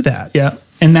even do that? Yeah.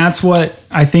 And that's what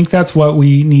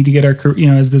we need to get our,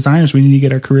 as designers, we need to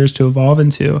get our careers to evolve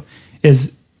into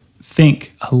is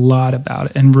think a lot about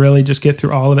it and really just get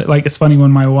through all of it. Like it's funny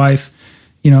when my wife,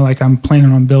 like I'm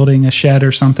planning on building a shed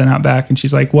or something out back and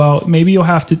she's like, well, maybe you'll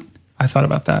have to, I thought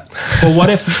about that. Well, what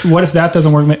if that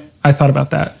doesn't work? I thought about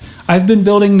that. I've been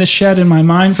building this shed in my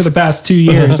mind for the past 2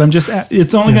 years.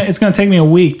 It's going to take me a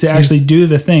week to actually do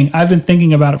the thing. I've been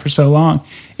thinking about it for so long.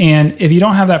 And if you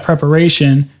don't have that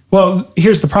preparation, Well,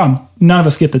 here's the problem. None of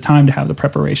us get the time to have the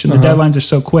preparation. The deadlines are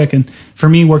so quick. And for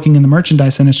me, working in the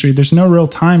merchandise industry, there's no real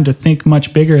time to think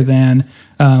much bigger than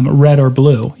red or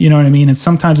blue. You know what I mean? And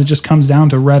sometimes it just comes down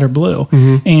to red or blue.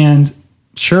 And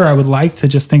sure, I would like to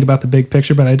just think about the big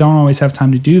picture, but I don't always have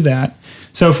time to do that.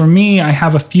 So for me, I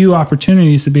have a few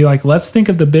opportunities to be like, let's think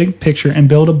of the big picture and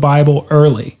build a Bible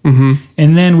early.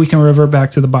 And then we can revert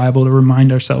back to the Bible to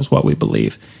remind ourselves what we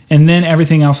believe. And then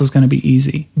everything else is going to be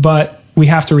easy. But we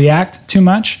have to react too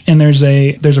much. And there's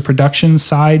a production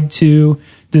side to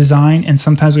design. And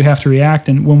sometimes we have to react.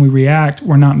 And when we react,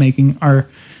 we're not making I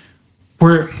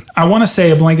want to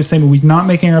say a blanket statement, we're not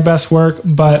making our best work,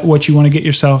 but what you want to get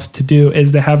yourself to do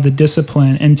is to have the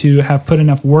discipline and to have put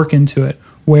enough work into it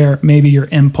where maybe your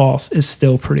impulse is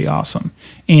still pretty awesome.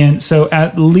 And so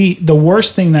at least the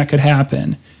worst thing that could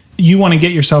happen, you want to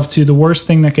get yourself to the worst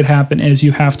thing that could happen is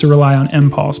you have to rely on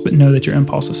impulse, but know that your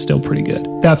impulse is still pretty good.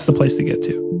 That's the place to get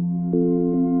to.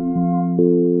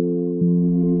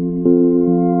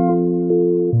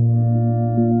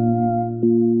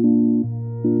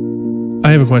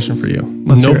 I have a question for you.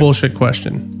 No bullshit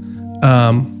question.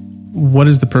 What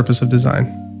is the purpose of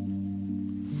design?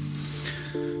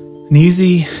 An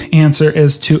easy answer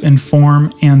is to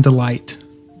inform and delight.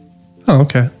 Oh,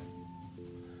 okay.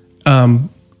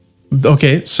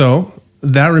 Okay, so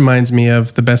that reminds me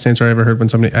of the best answer I ever heard when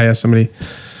I asked somebody,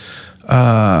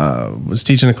 was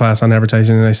teaching a class on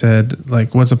advertising, and I said,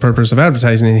 like, what's the purpose of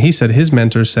advertising? And he said, his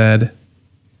mentor said,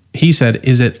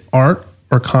 is it art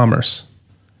or commerce?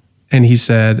 And he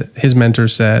said, his mentor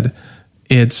said,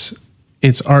 it's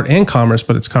art and commerce,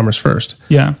 but it's commerce first.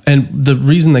 Yeah. And the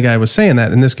reason the guy was saying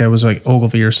that, and this guy was like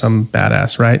Ogilvy or some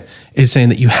badass, right, is saying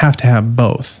that you have to have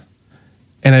both.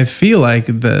 And I feel like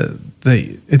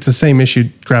it's the same issue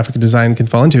graphic design can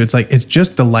fall into. It's like, it's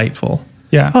just delightful.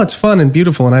 Yeah. Oh, it's fun and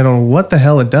beautiful, and I don't know what the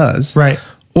hell it does. Right.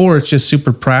 Or it's just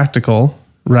super practical,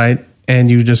 right?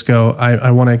 And you just go,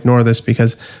 I want to ignore this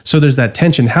because, so there's that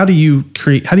tension. How do you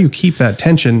keep that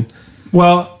tension?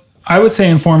 Well, I would say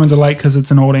inform and delight because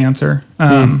it's an old answer.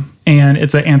 And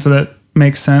it's an answer that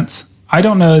makes sense. I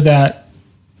don't know that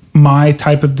my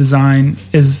type of design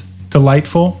is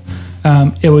delightful.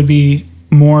 It would be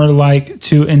more like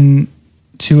to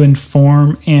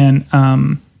inform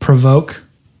and provoke.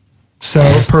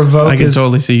 So provoke I can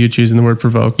totally see you choosing the word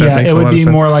provoke. That makes a lot of sense. It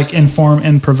would be more like inform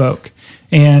and provoke.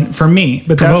 And for me,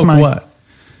 but provoke that's my what?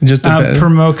 Just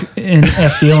provoke a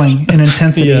feeling, an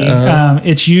intensity.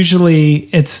 It's usually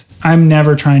I'm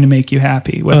never trying to make you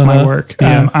happy with my work.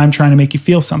 I'm trying to make you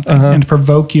feel something and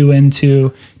provoke you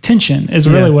into tension is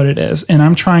really what it is. And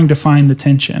I'm trying to find the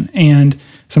tension. And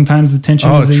sometimes the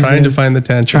tension is trying to find the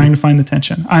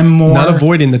tension. I'm more not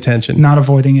avoiding the tension, not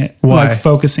avoiding it. Why? Like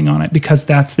focusing on it, because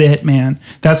that's it, man.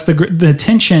 That's the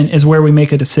tension is where we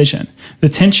make a decision. The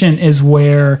tension is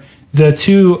where the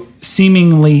two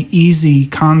seemingly easy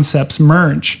concepts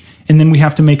merge, and then we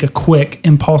have to make a quick,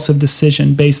 impulsive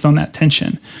decision based on that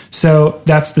tension. So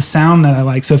that's the sound that I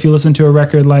like. So if you listen to a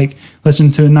record, like listen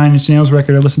to a 9 Inch Nails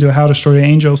record or listen to a How to Destroy Your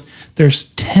Angels, there's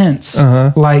tense,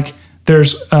 like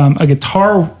there's a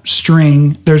guitar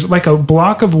string, there's like a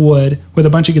block of wood with a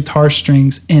bunch of guitar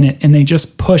strings in it, and they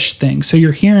just push things. So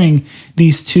you're hearing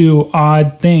these two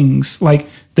odd things. Like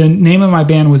the name of my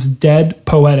band was Dead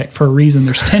Poetic for a reason.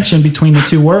 There's tension between the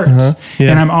two words.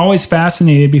 And I'm always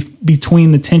fascinated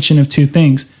between the tension of two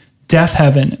things. Death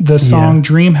Heaven, the song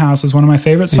Dream House is one of my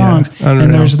favorite songs.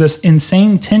 And there's this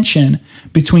insane tension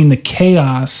between the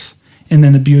chaos and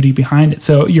then the beauty behind it.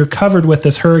 So you're covered with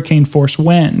this hurricane force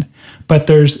wind, but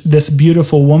there's this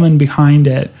beautiful woman behind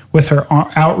it with her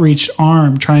outreached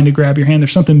arm trying to grab your hand.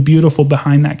 There's something beautiful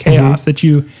behind that chaos that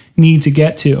you need to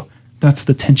get to. That's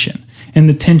the tension. And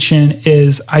the tension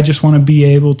is, I just want to be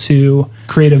able to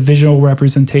create a visual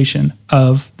representation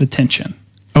of the tension.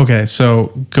 Okay, so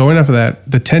going off of that,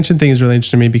 the tension thing is really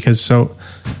interesting to me because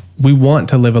we want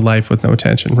to live a life with no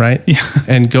tension, right? Yeah.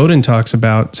 And Seth Godin talks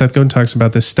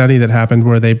about this study that happened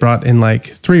where they brought in like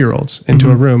 3-year-olds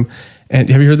into a room. And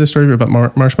have you heard this story about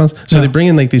marshmallows? So they bring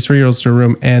in like these 3-year-olds to a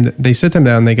room and they sit them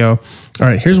down and they go, all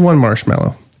right, here's one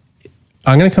marshmallow.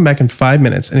 I'm going to come back in 5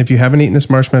 minutes. And if you haven't eaten this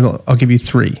marshmallow, I'll give you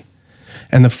 3.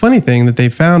 And the funny thing that they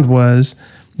found was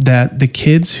that the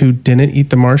kids who didn't eat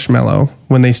the marshmallow,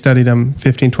 when they studied them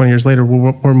 15, 20 years later,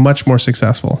 were much more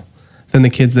successful than the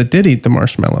kids that did eat the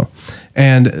marshmallow.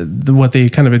 And what they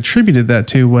kind of attributed that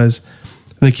to was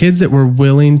the kids that were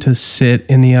willing to sit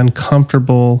in the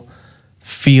uncomfortable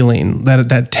feeling,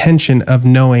 that tension of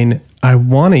knowing I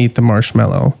want to eat the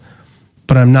marshmallow,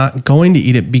 but I'm not going to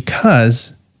eat it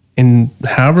because in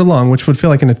however long, which would feel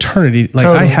like an eternity. Like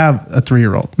Totally. I have a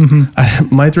 3-year-old.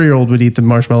 My 3-year-old would eat the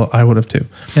marshmallow. I would have too.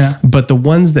 Yeah. But the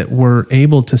ones that were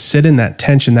able to sit in that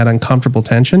tension, that uncomfortable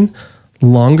tension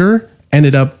longer,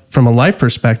 ended up from a life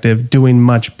perspective doing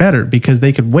much better because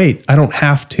they could wait. I don't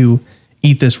have to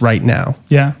eat this right now.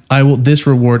 Yeah. I will this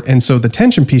reward. And so the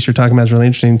tension piece you're talking about is really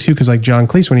interesting too, because like John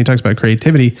Cleese, when he talks about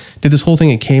creativity, did this whole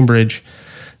thing at Cambridge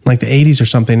in like the 80s or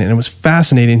something. And it was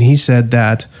fascinating. He said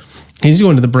that he's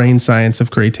going to the brain science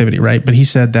of creativity, right? But he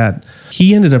said that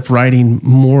he ended up writing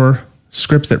more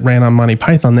scripts that ran on Monty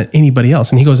Python than anybody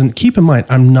else. And he goes, and keep in mind,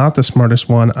 I'm not the smartest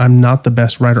one. I'm not the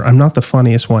best writer. I'm not the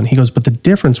funniest one. He goes, but the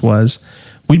difference was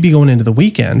we'd be going into the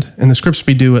weekend and the scripts would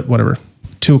be due at whatever,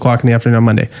 2:00 in the afternoon on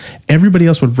Monday. Everybody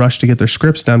else would rush to get their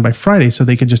scripts done by Friday so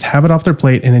they could just have it off their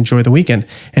plate and enjoy the weekend.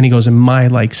 And he goes, and my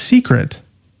like secret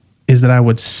is that I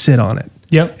would sit on it.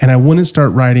 Yep. And I wouldn't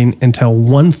start writing until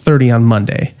 1:30 on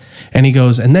Monday. And he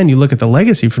goes, and then you look at the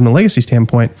legacy from the legacy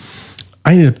standpoint,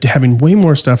 I ended up having way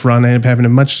more stuff run. I ended up having a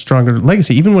much stronger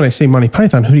legacy. Even when I say Monty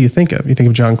Python, who do you think of? You think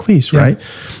of John Cleese, right?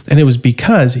 And it was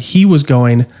because he was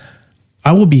going,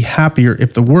 I will be happier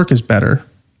if the work is better,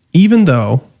 even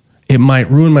though it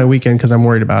might ruin my weekend because I'm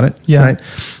worried about it. Yeah.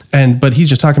 Right. But he's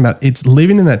just talking about it's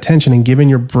living in that tension and giving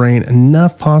your brain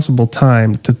enough possible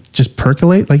time to just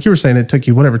percolate. Like you were saying, it took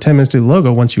you 10 minutes to do the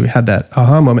logo once you had that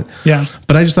aha moment. Yeah.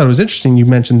 But I just thought it was interesting. You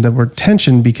mentioned the word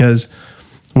tension because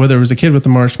whether it was a kid with the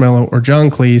marshmallow or John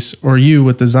Cleese or you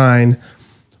with design,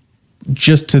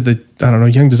 just to the, I don't know,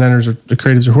 young designers or the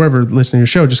creatives or whoever listening to your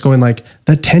show, just going like,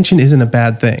 that tension isn't a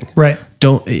bad thing. Right.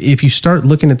 If you start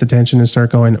looking at the tension and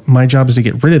start going, my job is to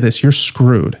get rid of this, you're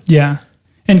screwed. Yeah.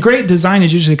 And great design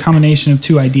is usually a combination of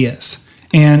two ideas.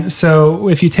 And so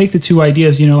if you take the two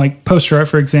ideas, like poster art,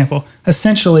 for example,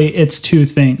 essentially it's two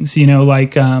things,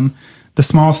 like the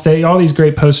small state, all these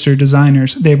great poster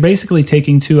designers, they're basically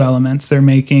taking two elements. They're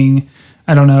making,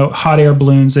 hot air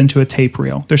balloons into a tape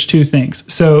reel. There's two things.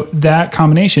 So that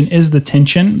combination is the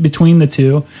tension between the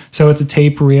two. So it's a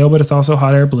tape reel, but it's also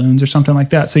hot air balloons or something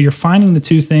like that. So you're finding the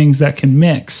two things that can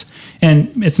mix.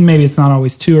 And maybe it's not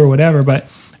always two or whatever, but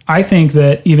I think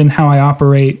that even how I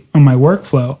operate on my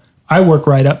workflow, I work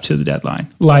right up to the deadline.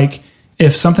 Like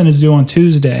if something is due on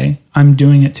Tuesday, I'm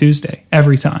doing it Tuesday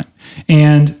every time.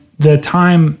 And the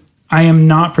time I am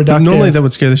not productive. Normally that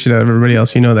would scare the shit out of everybody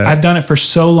else. You know that. I've done it for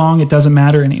so long, it doesn't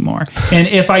matter anymore. And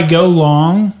if I go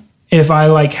long, if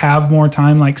I have more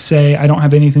time, like say I don't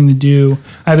have anything to do,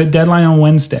 I have a deadline on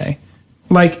Wednesday.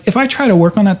 Like if I try to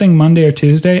work on that thing Monday or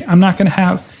Tuesday, I'm not going to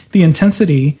have the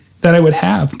intensity that I would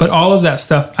have. But all of that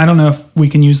stuff, I don't know if we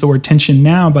can use the word tension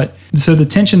now, but so the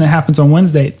tension that happens on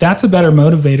Wednesday, that's a better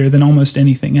motivator than almost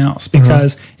anything else.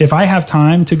 Because if I have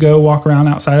time to go walk around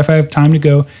outside, if I have time to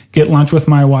go get lunch with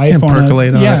my wife, and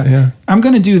percolate on it, I'm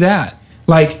going to do that.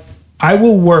 Like I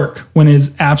will work when it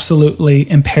is absolutely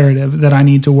imperative that I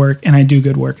need to work, and I do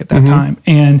good work at that time.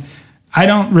 And I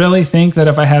don't really think that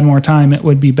if I had more time, it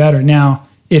would be better. Now,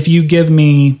 if you give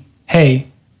me, hey,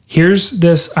 here's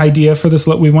this idea for this.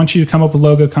 We want you to come up with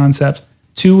logo concepts.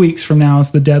 2 weeks from now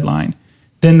is the deadline.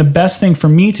 Then the best thing for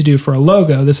me to do for a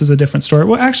logo, this is a different story.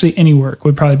 Well, actually, any work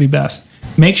would probably be best.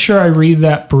 Make sure I read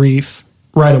that brief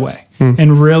right away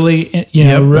and really,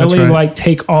 like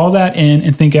take all that in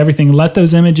and think everything. Let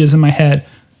those images in my head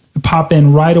pop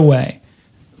in right away.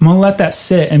 I'm going to let that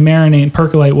sit and marinate and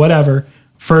percolate, whatever,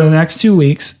 for the next 2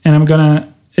 weeks. And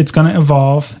it's going to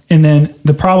evolve, and then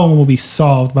the problem will be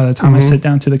solved by the time I sit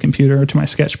down to the computer or to my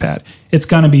sketch pad. It's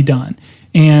going to be done.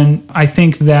 And I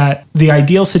think that the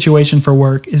ideal situation for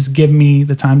work is give me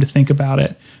the time to think about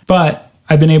it. But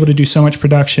I've been able to do so much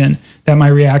production that my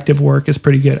reactive work is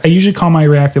pretty good. I usually call my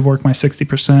reactive work my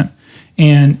 60%.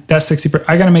 And that 60%,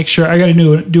 I got to make sure, I got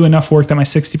to do enough work that my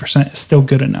 60% is still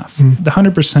good enough. The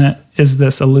 100% is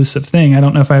this elusive thing. I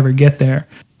don't know if I ever get there.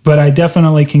 But I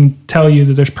definitely can tell you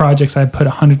that there's projects I put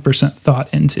 100%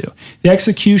 thought into. The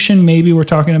execution, maybe we're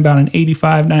talking about an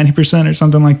 85, 90% or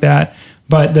something like that.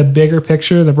 But the bigger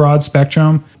picture, the broad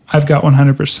spectrum, I've got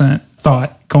 100%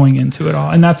 thought going into it all.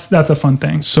 And that's a fun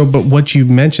thing. So, but what you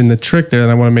mentioned, the trick there,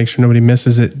 and I want to make sure nobody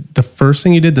misses it. The first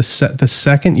thing you did, the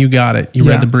second you got it, you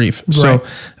read the brief. Right. So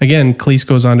again, Cleese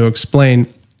goes on to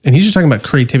explain, and he's just talking about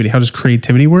creativity. How does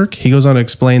creativity work? He goes on to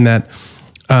explain that,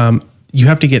 you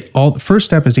have to get the first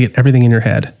step is to get everything in your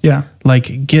head. Yeah.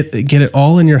 Like get it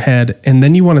all in your head. And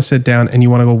then you want to sit down and you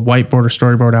want to go whiteboard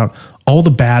or storyboard out all the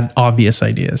bad, obvious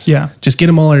ideas. Yeah. Just get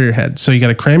them all out of your head. So you got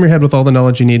to cram your head with all the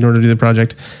knowledge you need in order to do the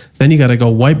project. Then you got to go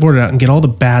whiteboard it out and get all the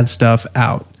bad stuff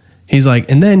out. He's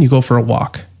like, and then you go for a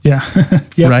walk Yeah.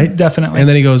 Yep, right? Definitely. And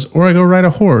then he goes, or I go ride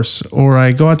a horse, or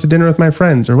I go out to dinner with my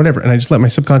friends or whatever. And I just let my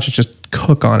subconscious just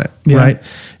cook on it. Yeah. Right.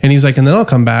 And he's like, and then I'll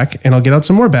come back and I'll get out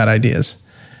some more bad ideas.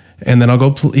 And then I'll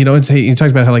go, and say, he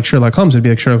talked about how like Sherlock Holmes would be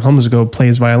like, Sherlock Holmes would go play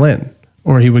his violin,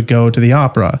 or he would go to the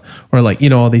opera, or like,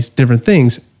 all these different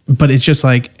things. But it's just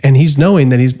like, and he's knowing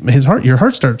that your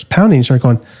heart starts pounding. You start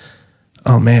going,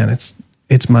 oh man,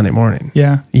 it's Monday morning.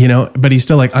 Yeah. But he's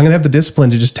still like, I'm going to have the discipline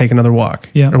to just take another walk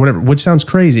or whatever, which sounds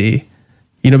crazy,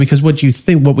 because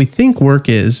what we think work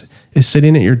is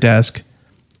sitting at your desk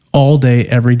all day,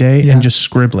 every day and just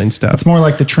scribbling stuff. It's more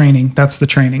like the training. That's the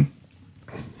training.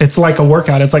 It's like a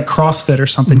workout. It's like CrossFit or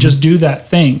something. Just do that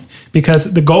thing,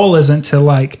 because the goal isn't to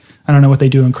like, I don't know what they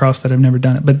do in CrossFit. I've never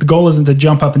done it, but the goal isn't to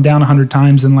jump up and down 100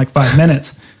 times in like 5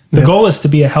 minutes. The goal is to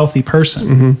be a healthy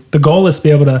person. The goal is to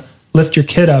be able to lift your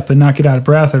kid up and not get out of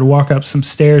breath, or to walk up some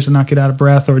stairs and not get out of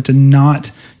breath, or to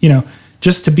not,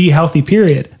 just to be healthy,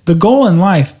 period. The goal in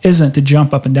life isn't to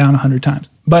jump up and down 100 times,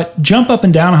 but jump up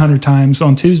and down 100 times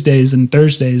on Tuesdays and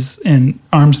Thursdays and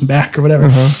arms and back or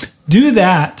whatever. Do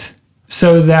that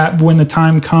so that when the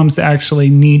time comes to actually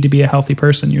need to be a healthy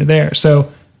person, you're there. So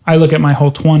I look at my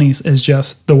whole 20s as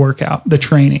just the workout, the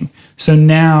training. So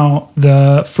now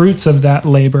the fruits of that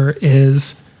labor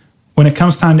is when it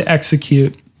comes time to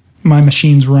execute, my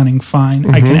machine's running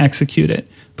fine. I can execute it.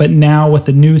 But now what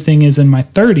the new thing is in my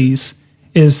 30s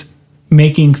is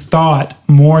making thought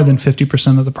more than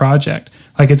 50% of the project.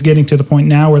 Like it's getting to the point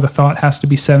now where the thought has to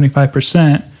be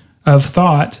 75% of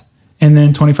thought and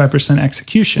then 25%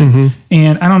 execution.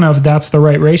 And I don't know if that's the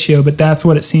right ratio, but that's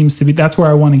what it seems to be. That's where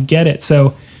I want to get it.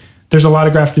 So there's a lot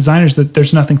of graphic designers that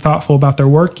there's nothing thoughtful about their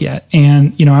work yet.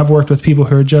 And, I've worked with people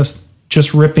who are just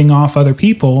ripping off other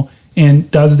people.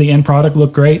 And does the end product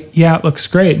look great? Yeah, it looks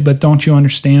great. But don't you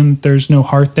understand there's no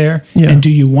heart there? Yeah. And do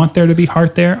you want there to be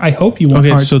heart there? I hope you want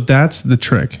heart. Okay, so that's the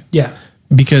trick. Yeah.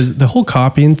 Because the whole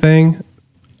copying thing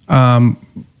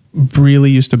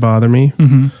really used to bother me.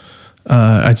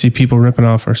 I'd see people ripping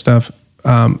off our stuff.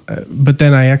 But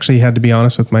then I actually had to be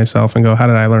honest with myself and go, how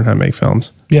did I learn how to make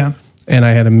films? Yeah. And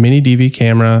I had a mini DV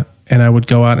camera, and I would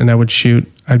go out and I would shoot.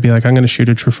 I'd be like, I'm going to shoot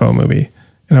a Truffaut movie.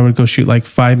 And I would go shoot like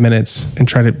 5 minutes and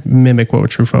try to mimic what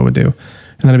Truffaut would do. And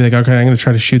then I'd be like, okay, I'm going to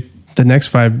try to shoot the next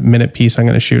 5 minute piece I'm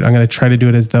going to shoot. I'm going to try to do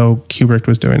it as though Kubrick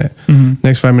was doing it.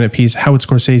 Next 5 minute piece, how would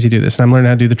Scorsese do this? And I'm learning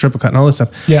how to do the triple cut and all this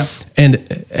stuff. Yeah.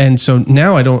 And so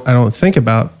now I don't think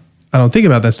about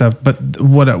that stuff. But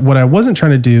what I wasn't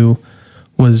trying to do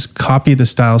was copy the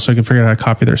style so I could figure out how to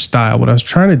copy their style. What I was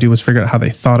trying to do was figure out how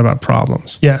they thought about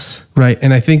problems. Yes. Right.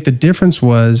 And I think the difference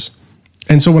was,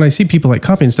 and so when I see people like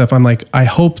copying stuff, I'm like, I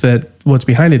hope that what's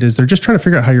behind it is they're just trying to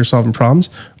figure out how you're solving problems,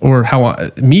 or how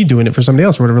me doing it for somebody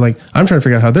else or whatever. Like I'm trying to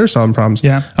figure out how they're solving problems.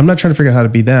 Yeah. I'm not trying to figure out how to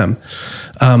be them.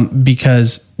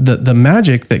 Because the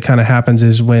magic that kind of happens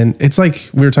is when it's like,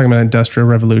 we were talking about industrial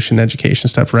revolution education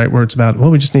stuff, right? Where it's about,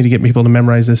 well, we just need to get people to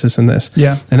memorize this and this.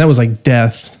 Yeah. And that was like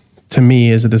death to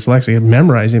me as a dyslexic,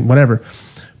 memorizing, whatever.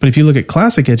 But if you look at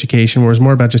classic education, where it's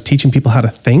more about just teaching people how to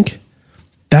think,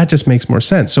 that just makes more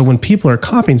sense. So when people are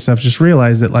copying stuff, just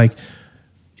realize that like,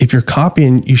 if you're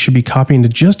copying, you should be copying to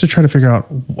try to figure out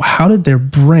how did their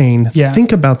brain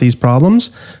think about these problems,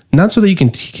 not so that you can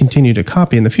continue to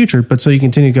copy in the future, but so you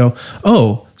continue to go,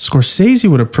 oh, Scorsese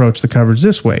would approach the coverage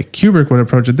this way. Kubrick would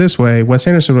approach it this way. Wes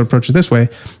Anderson would approach it this way.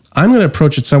 I'm going to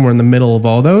approach it somewhere in the middle of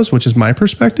all those, which is my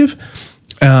perspective.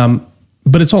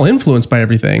 But it's all influenced by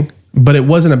everything. But it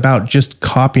wasn't about just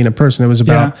copying a person. It was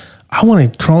about, I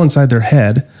want to crawl inside their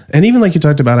head. And even like you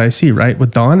talked about IC, right?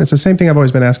 With Don, it's the same thing I've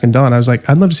always been asking Don. I was like,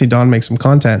 I'd love to see Don make some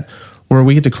content where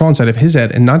we get to crawl inside of his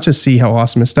head and not just see how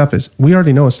awesome his stuff is. We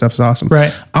already know his stuff is awesome.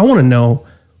 Right. I want to know,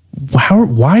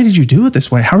 why did you do it this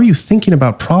way? How are you thinking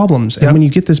about problems? And when you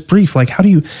get this brief, like, how do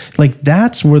you, like,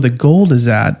 that's where the gold is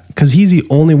at. Because he's the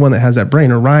only one that has that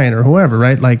brain, or Ryan or whoever,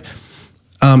 right? Like,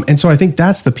 and so I think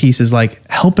that's the piece, is like,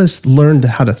 help us learn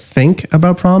how to think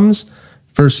about problems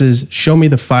versus show me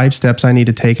the 5 steps I need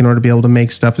to take in order to be able to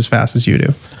make stuff as fast as you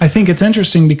do. I think it's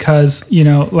interesting because,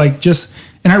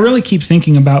 and I really keep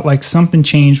thinking about like something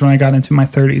changed when I got into my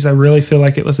 30s. I really feel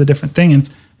like it was a different thing. And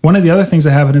one of the other things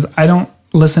that happened is I don't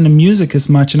listen to music as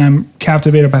much, and I'm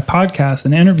captivated by podcasts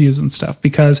and interviews and stuff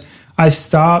because I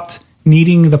stopped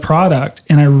needing the product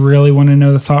and I really want to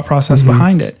know the thought process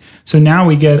behind it. So now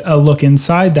we get a look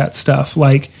inside that stuff.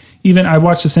 Like, even I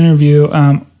watched this interview,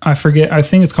 I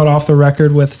think it's called Off the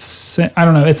Record with, I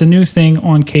don't know, it's a new thing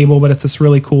on cable, but it's this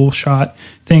really cool shot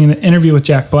thing, the interview with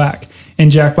Jack Black. And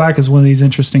Jack Black is one of these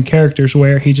interesting characters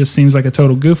where he just seems like a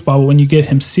total goofball. But when you get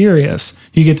him serious,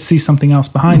 you get to see something else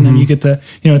behind them. You get to,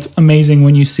 it's amazing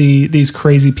when you see these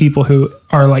crazy people who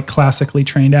are like classically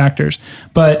trained actors.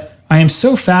 But I am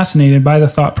so fascinated by the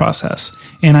thought process.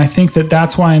 And I think that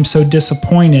that's why I'm so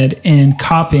disappointed in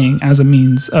copying as a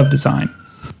means of design.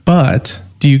 But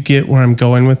do you get where I'm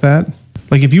going with that?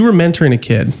 Like if you were mentoring a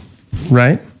kid,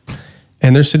 right?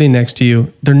 And they're sitting next to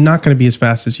you, they're not going to be as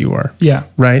fast as you are. Yeah.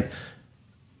 Right?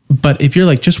 But if you're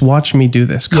like, just watch me do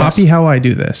this, copy how I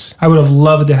do this. I would have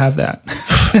loved to have that.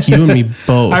 You and me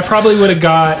both. I probably would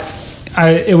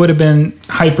have it would have been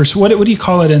hyper. What do you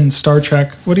call it in Star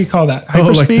Trek? What do you call that?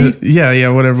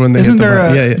 Hyperspeed? Whatever. When they Isn't hit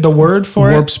there the word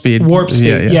for warp speed? Warp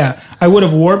speed. Yeah. I would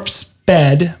have warp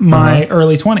sped my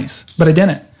early 20s, but I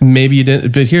didn't. Maybe you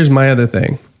didn't. But here's my other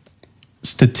thing.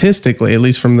 Statistically, at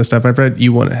least from the stuff I've read,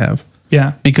 you wouldn't have.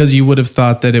 Yeah. Because you would have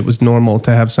thought that it was normal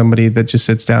to have somebody that just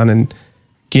sits down and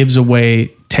gives away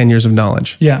 10 years of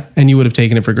knowledge. Yeah. And you would have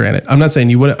taken it for granted. I'm not saying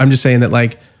you would. I'm just saying that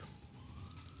like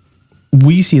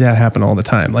we see that happen all the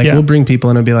time. Like we'll bring people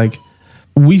in and be like,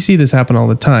 we see this happen all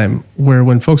the time where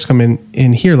when folks come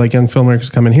in here, like young filmmakers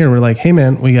come in here, we're like, hey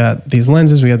man, we got these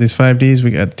lenses, we got these 5Ds,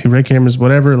 we got 2 red cameras,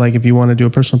 whatever. Like if you want to do a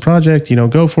personal project,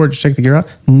 go for it. Just check the gear out.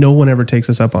 No one ever takes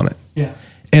us up on it. Yeah.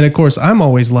 And of course I'm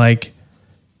always like,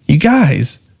 you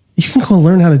guys, you can go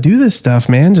learn how to do this stuff,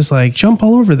 man. Just like jump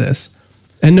all over this.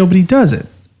 And nobody does it.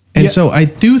 And so I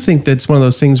do think that's one of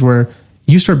those things where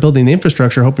you start building the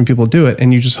infrastructure, hoping people do it,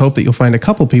 and you just hope that you'll find a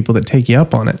couple people that take you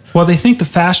up on it. Well, they think the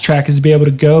fast track is to be able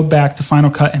to go back to Final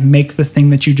Cut and make the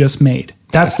thing that you just made.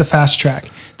 That's the fast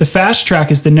track. The fast track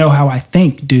is to know how I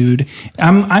think, dude.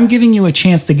 I'm giving you a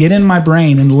chance to get in my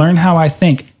brain and learn how I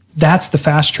think. That's the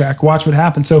fast track. Watch what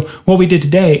happens. So what we did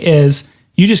today is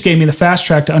you just gave me the fast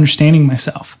track to understanding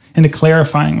myself and to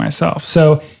clarifying myself.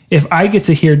 So if I get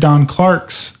to hear Don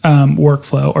Clark's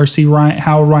workflow or see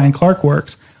how Ryan Clark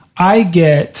works, I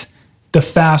get the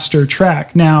faster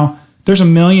track. Now, there's a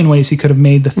million ways he could have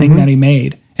made the thing that he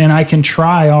made, and I can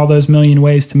try all those million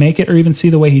ways to make it or even see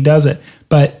the way he does it.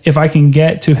 But if I can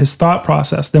get to his thought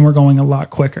process, then we're going a lot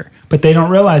quicker. But they don't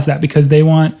realize that because they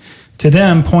want, to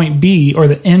them, point B or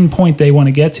the end point they want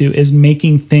to get to is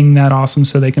making thing that awesome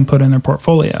so they can put it in their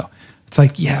portfolio. It's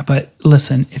like, yeah, but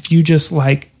listen, if you just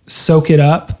like soak it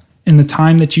up in the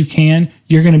time that you can,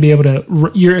 you're going to be able to,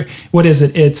 what is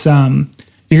it? It's,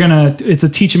 it's a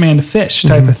teach a man to fish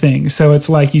type of thing. So it's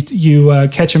like you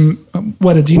catch him.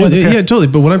 What did you know? Yeah, totally.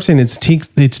 But what I'm saying is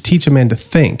it's teach a man to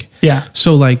think. Yeah.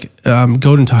 So like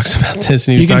Godin talks about this.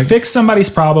 And you can fix somebody's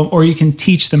problem or you can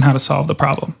teach them how to solve the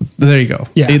problem. There you go.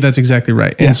 Yeah. That's exactly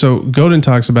right. Yeah. And so Godin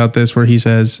talks about this where he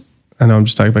says, I know I'm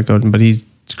just talking about Godin, but he's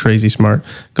crazy smart.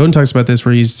 Godin talks about this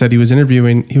where he said he was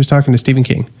talking to Stephen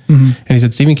King. And he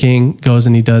said Stephen King goes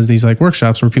and he does these like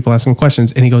workshops where people ask him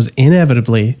questions and he goes,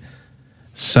 inevitably,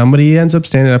 somebody ends up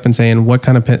standing up and saying,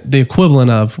 the equivalent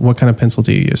of what kind of pencil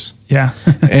do you use? Yeah.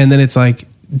 And then it's like,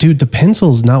 dude, the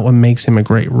pencil's not what makes him a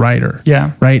great writer.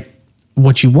 Yeah. Right.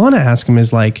 What you want to ask him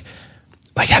is like,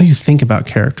 how do you think about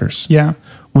characters? Yeah.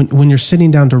 When you're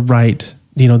sitting down to write,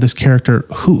 this character,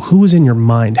 who is in your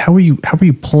mind? How are you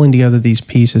pulling together these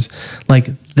pieces? Like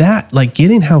that, like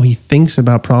getting how he thinks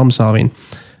about problem solving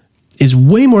is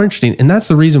way more interesting. And that's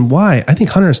the reason why I think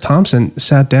Hunter S. Thompson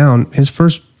sat down, his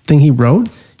first thing he wrote,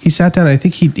 he sat down, I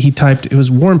think he typed, it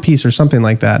was War and Peace or something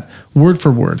like that, word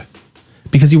for word,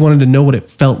 because he wanted to know what it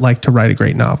felt like to write a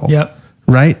great novel. Yep.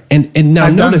 Right. And now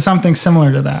I've done something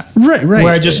similar to that. Right.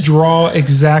 Where I just draw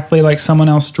exactly like someone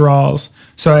else draws.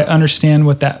 So I understand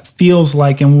what that feels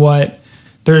like and what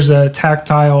there's a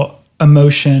tactile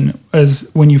emotion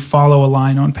as when you follow a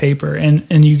line on paper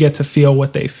and you get to feel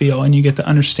what they feel and you get to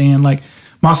understand, like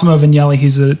Massimo Vignelli,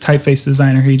 he's a typeface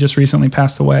designer. He just recently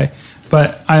passed away.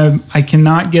 But I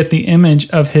cannot get the image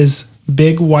of his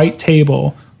big white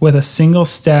table with a single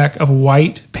stack of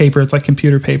white paper. It's like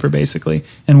computer paper, basically,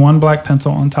 and one black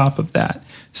pencil on top of that.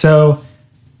 So,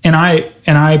 and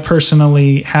I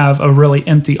personally have a really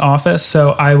empty office.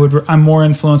 So I'm more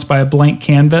influenced by a blank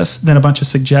canvas than a bunch of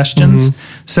suggestions.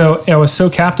 So I was so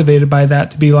captivated by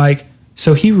that to be like,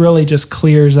 so he really just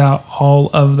clears out all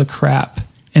of the crap.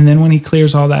 And then when he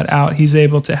clears all that out, he's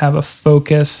able to have a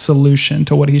focused solution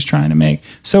to what he's trying to make.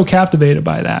 So captivated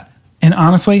by that. And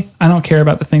honestly, I don't care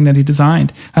about the thing that he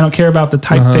designed. I don't care about the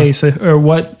typeface or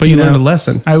what. But you learned a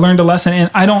lesson. I learned a lesson,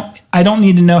 and I don't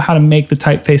need to know how to make the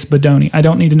typeface Bodoni. I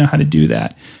don't need to know how to do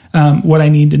that. What I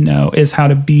need to know is how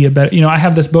to be a better. I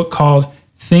have this book called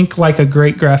 "Think Like a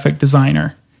Great Graphic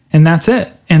Designer," and that's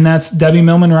it. And that's Debbie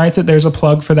Millman writes it. There's a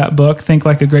plug for that book, "Think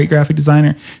Like a Great Graphic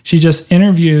Designer." She just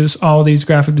interviews all these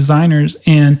graphic designers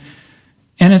and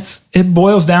And it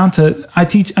boils down to,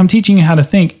 I'm teaching you how to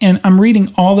think, and I'm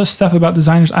reading all this stuff about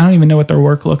designers. I don't even know what their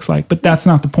work looks like, but that's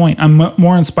not the point. I'm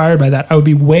more inspired by that. I would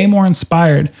be way more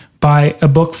inspired by a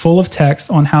book full of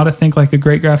text on how to think like a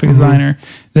great graphic designer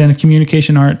than a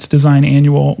communication arts design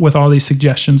annual with all these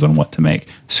suggestions on what to make.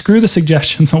 Screw the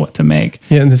suggestions on what to make.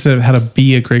 Yeah, and instead of how to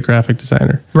be a great graphic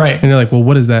designer. Right. And you're like, well,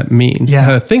 what does that mean? Yeah.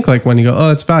 How to think like one, you go, oh,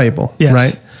 that's valuable. Yes.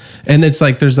 Right. And it's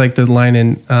like, there's like the line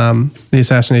in The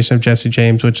Assassination of Jesse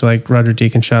James, which like Roger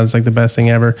Deakins shot is like the best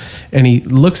thing ever. And he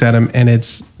looks at him and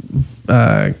it's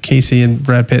Casey and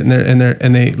Brad Pitt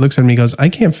and they looks at him and he goes, I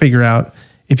can't figure out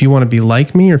if you want to be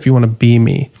like me or if you want to be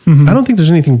me. I don't think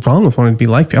there's anything wrong with wanting to be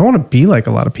like me. I want to be like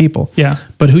a lot of people. Yeah.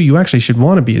 But who you actually should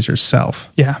want to be is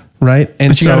yourself. Yeah. Right. And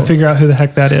but you got to figure out who the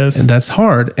heck that is. And that's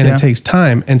hard and it takes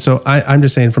time. And so I'm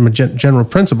just saying from a general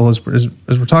principle as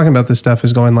we're talking about this stuff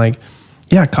is going like,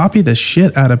 yeah, copy the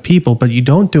shit out of people, but you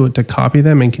don't do it to copy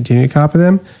them and continue to copy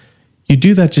them. You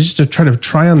do that just to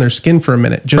try on their skin for a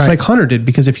minute, just like Hunter did.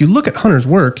 Because if you look at Hunter's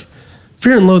work,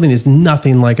 Fear and Loathing is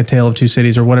nothing like A Tale of Two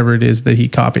Cities or whatever it is that he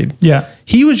copied. Yeah.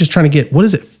 He was just trying to get, what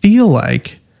does it feel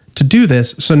like to do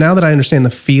this? So now that I understand the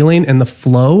feeling and the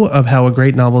flow of how a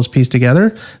great novel is pieced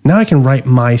together, now I can write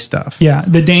my stuff. Yeah.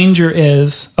 The danger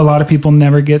is a lot of people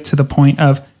never get to the point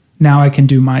of, now I can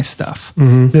do my stuff.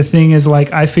 The thing is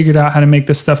like, I figured out how to make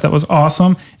this stuff that was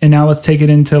awesome. And now let's take it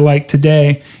into like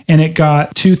today. And it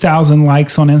got 2,000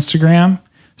 likes on Instagram.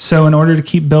 So in order to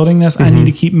keep building this, I need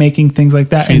to keep making things like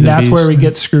that. And that's where we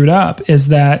get screwed up, is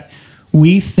that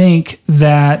we think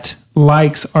that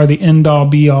likes are the end all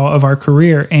be all of our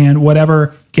career. And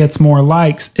whatever gets more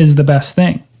likes is the best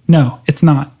thing. No, it's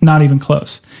not even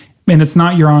close. And it's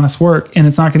not your honest work, and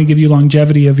it's not going to give you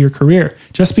longevity of your career.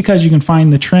 Just because you can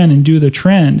find the trend and do the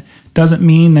trend doesn't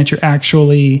mean that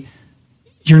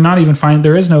you're not even finding,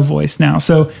 there is no voice now.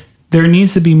 So there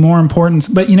needs to be more importance.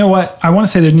 But you know what? I want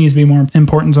to say there needs to be more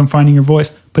importance on finding your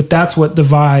voice, but that's what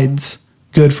divides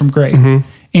good from great.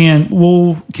 And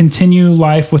we'll continue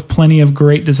life with plenty of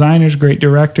great designers, great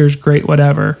directors, great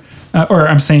whatever. Or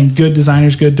I'm saying good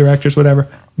designers, good directors, whatever.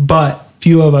 But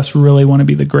few of us really want to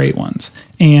be the great ones.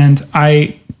 And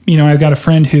I've got a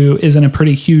friend who is in a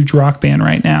pretty huge rock band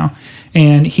right now.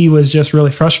 And he was just really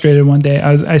frustrated one day.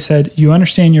 I said, you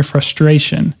understand your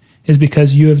frustration is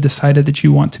because you have decided that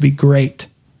you want to be great.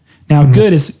 Now,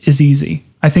 good is easy.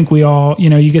 I think we all,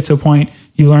 you get to a point,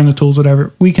 you learn the tools,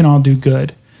 whatever, we can all do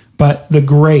good. But the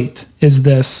great is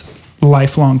this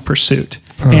lifelong pursuit.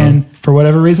 And for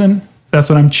whatever reason, that's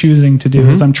what I'm choosing to do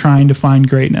is I'm trying to find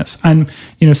greatness.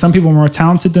 Some people are more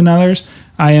talented than others.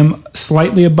 I am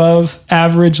slightly above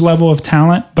average level of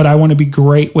talent, but I want to be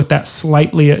great with that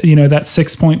slightly, that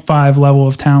 6.5 level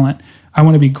of talent. I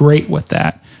want to be great with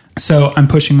that. So I'm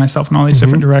pushing myself in all these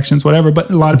different directions, whatever. But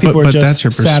a lot of people are just that's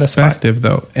your perspective, satisfied.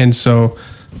 Though. And so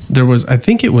there was, I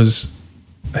think it was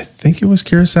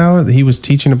Kurosawa that he was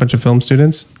teaching a bunch of film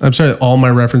students. I'm sorry, all my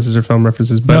references are film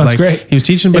references, but no, it's great. He was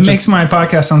teaching. It makes my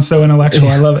podcast sound so intellectual.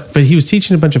 I love it. But he was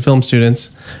teaching a bunch of film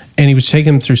students, and he was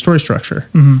taking them through story structure.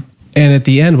 And at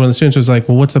the end, one of the students was like,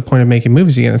 "Well, what's the point of making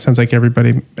movies again? It sounds like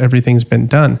everything's been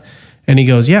done." And he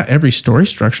goes, "Yeah, every story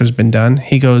structure has been done."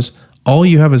 He goes, "All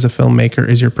you have as a filmmaker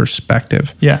is your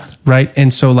perspective." Yeah. Right.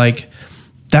 And so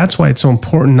that's why it's so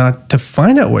important not to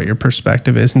find out what your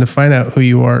perspective is and to find out who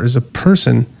you are as a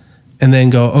person and then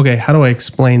go, okay, how do I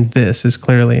explain this as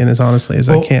clearly and as honestly as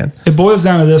I can? It boils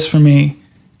down to this for me.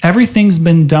 Everything's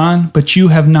been done, but you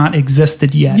have not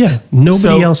existed yet. Yeah.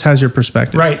 Nobody else has your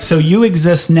perspective. Right. So you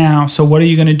exist now. So what are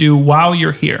you going to do while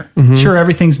you're here? Sure,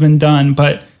 everything's been done,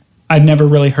 but I've never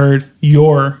really heard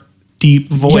your deep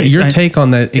voice. Yeah, your take on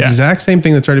that exact same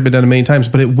thing that's already been done a million times,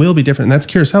 but it will be different. And that's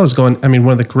Kurosawa's going,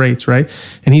 one of the greats, right?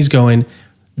 And he's going,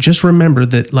 just remember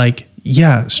that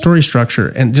story structure.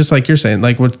 And just like you're saying,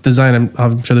 like with design,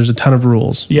 I'm sure there's a ton of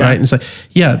rules, right? And it's like,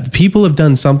 the people have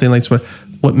done something like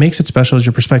what makes it special is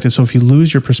your perspective. So if you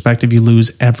lose your perspective, you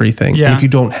lose everything. Yeah. And if you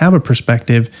don't have a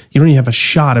perspective, you don't even have a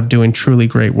shot of doing truly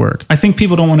great work. I think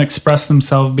people don't want to express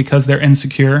themselves because they're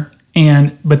insecure.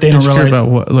 But they don't realize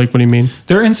about what do you mean?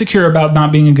 They're insecure about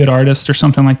not being a good artist or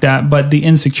something like that. But the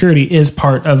insecurity is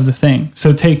part of the thing.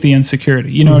 So take the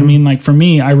insecurity. You know what I mean? Like for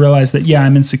me, I realize that,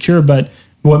 I'm insecure, but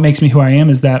what makes me who I am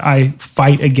is that I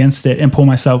fight against it and pull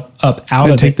myself up out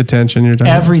of it. Take the tension you're done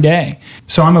every day.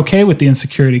 So I'm okay with the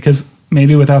insecurity because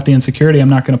maybe without the insecurity, I'm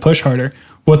not going to push harder.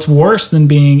 What's worse than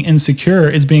being insecure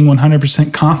is being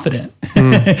 100% confident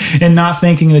and not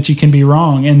thinking that you can be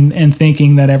wrong and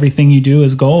thinking that everything you do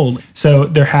is gold. So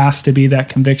there has to be that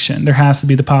conviction. There has to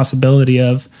be the possibility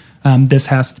of this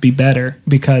has to be better,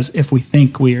 because if we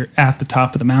think we're at the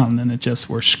top of the mountain, then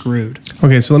we're screwed.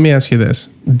 Okay, so let me ask you this.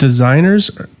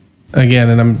 Designers, again,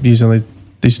 and I'm using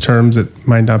these terms that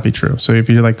might not be true. So if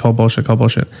you're like, call bullshit, call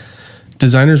bullshit.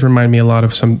 Designers remind me a lot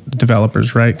of some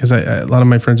developers, right? Because a lot of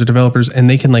my friends are developers, and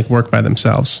they can like work by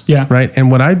themselves. Yeah. Right. And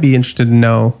what I'd be interested to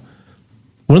know,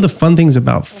 one of the fun things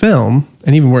about film,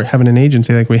 and even having an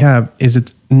agency like we have,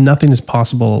 is nothing is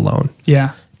possible alone.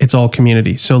 Yeah. It's all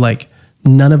community. So like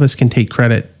none of us can take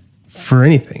credit for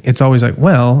anything. It's always like,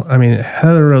 well, I mean,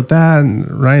 Heather wrote that and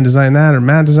Ryan designed that, or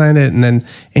Matt designed it, and then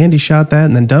Andy shot that,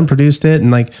 and then Dunn produced it.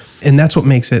 And that's what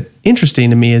makes it interesting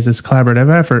to me, is this collaborative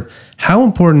effort. How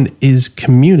important is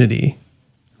community,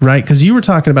 right? Because you were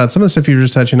talking about some of the stuff you were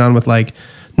just touching on with like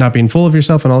not being full of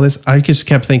yourself and all this. I just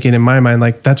kept thinking in my mind,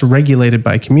 like that's regulated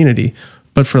by community.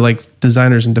 But for like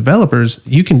designers and developers,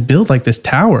 you can build like this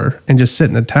tower and just sit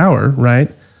in a tower,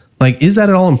 right? Like, is that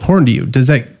at all important to you? Does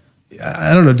that,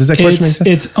 I don't know, does that question make sense?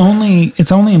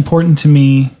 It's only important to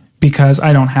me because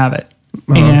I don't have it.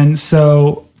 Uh-huh. And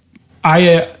so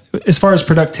as far as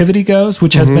productivity goes,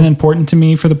 which has been important to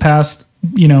me for the past,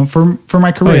 for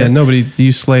my career. Oh yeah,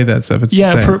 you slay that stuff. It's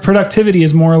productivity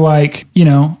is more like,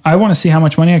 I want to see how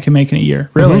much money I can make in a year.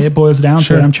 Really, it boils down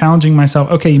to it. I'm challenging myself.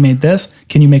 Okay, you made this.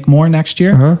 Can you make more next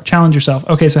year? Uh-huh. Challenge yourself.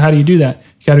 Okay, so how do you do that?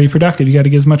 You got to be productive. You got to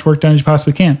get as much work done as you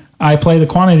possibly can. I play the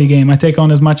quantity game. I take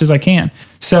on as much as I can.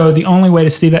 So the only way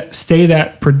to stay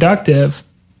that productive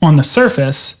on the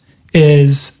surface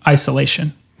is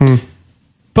isolation.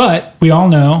 But we all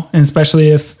know, and especially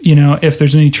if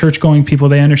there's any church-going people,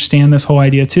 they understand this whole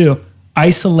idea too.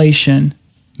 Isolation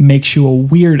makes you a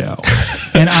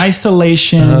weirdo. And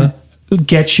isolation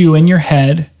gets you in your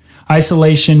head.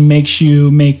 Isolation makes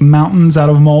you make mountains out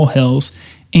of molehills.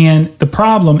 And the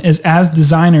problem is, as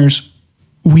designers,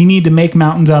 we need to make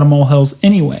mountains out of molehills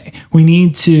anyway. We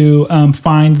need to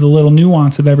find the little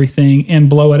nuance of everything and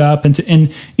blow it up.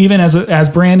 And even as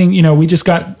branding, we just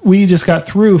got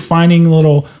through finding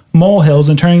little molehills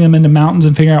and turning them into mountains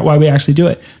and figuring out why we actually do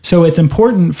it. So it's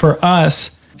important for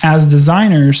us as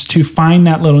designers to find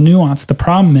that little nuance. The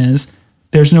problem is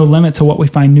there's no limit to what we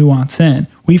find nuance in.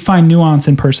 We find nuance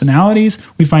in personalities.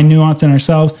 We find nuance in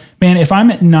ourselves. Man, if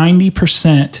I'm at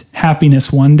 90%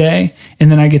 happiness one day and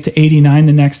then I get to 89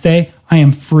 the next day, I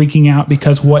am freaking out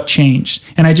because what changed?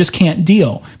 And I just can't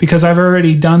deal because I've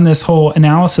already done this whole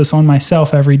analysis on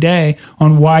myself every day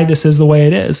on why this is the way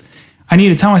it is. I need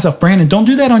to tell myself, Brandon, don't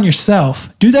do that on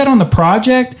yourself. Do that on the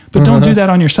project, but don't do that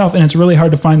on yourself. And it's really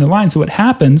hard to find the line. So what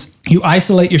happens, you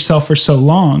isolate yourself for so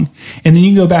long, and then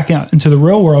you go back out into the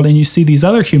real world and you see these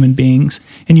other human beings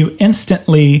and you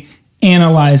instantly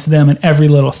analyze them in every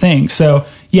little thing. So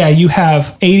yeah, you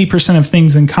have 80% of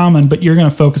things in common, but you're going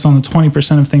to focus on the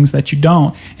 20% of things that you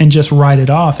don't and just write it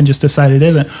off and just decide it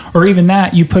isn't. Or even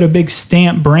that, you put a big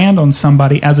stamp brand on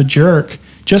somebody as a jerk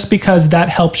just because that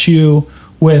helps you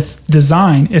with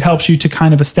design. It helps you to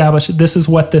kind of establish this is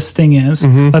what this thing is.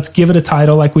 Let's give it a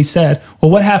title, like we said.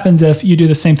 Well, what happens if you do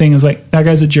the same thing as like, that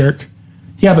guy's a jerk?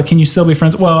 Yeah, but can you still be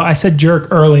friends? Well, I said jerk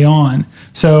early on,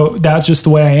 so that's just the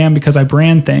way I am because I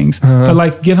brand things. But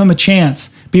like, give him a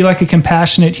chance. Be like a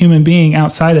compassionate human being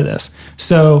outside of this.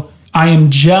 So I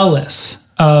am jealous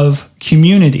of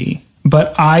community,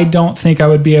 but I don't think I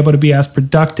would be able to be as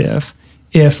productive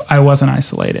if I wasn't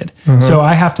isolated. So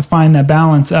I have to find that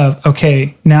balance of,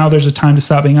 okay, now there's a time to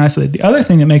stop being isolated. The other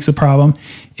thing that makes a problem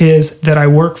is that I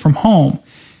work from home.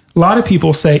 A lot of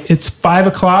people say it's 5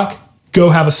 o'clock, go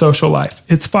have a social life.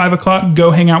 It's 5 o'clock,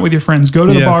 go hang out with your friends. Go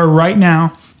to the bar right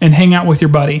now and hang out with your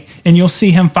buddy. And you'll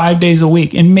see him 5 days a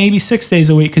week and maybe 6 days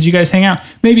a week because you guys hang out.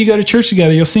 Maybe you go to church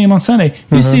together. You'll see him on Sunday.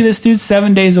 You see this dude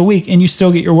 7 days a week and you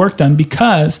still get your work done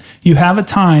because you have a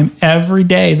time every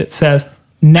day that says,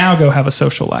 now go have a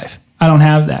social life. I don't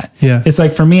have that. Yeah. It's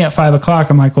like for me at 5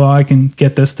 o'clock, I'm like, well, I can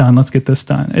get this done. Let's get this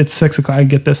done. It's 6 o'clock. I can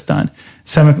get this done.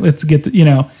 7, let's get,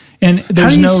 and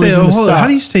there's no reason to stop. How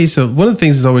do you stay so? One of the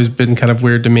things that's always been kind of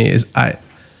weird to me is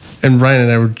and Ryan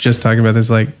and I were just talking about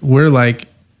this, like, we're like,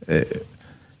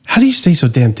 how do you stay so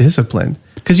damn disciplined?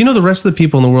 Because, the rest of the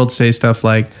people in the world say stuff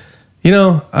like, I'm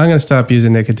going to stop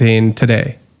using nicotine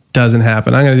today. Doesn't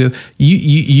happen. I'm going to do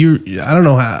you. I don't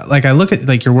know how, like, I look at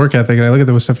like your work ethic and I look at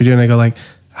the stuff you do and I go like,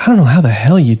 I don't know how the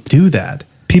hell you do that.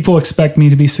 People expect me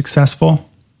to be successful.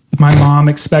 My mom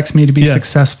expects me to be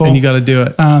successful. And you got to do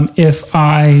it. If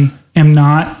I am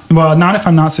not, not if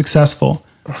I'm not successful.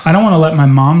 I don't want to let my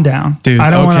mom down. Dude, I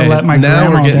don't want to let my grandma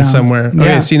down. Now we're getting somewhere. Okay,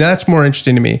 yeah. see, that's more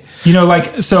interesting to me.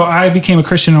 So I became a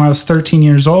Christian when I was 13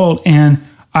 years old and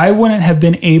I wouldn't have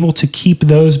been able to keep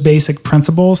those basic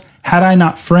principles had I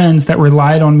not friends that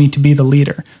relied on me to be the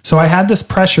leader. So I had this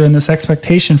pressure and this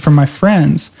expectation from my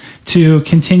friends to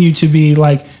continue to be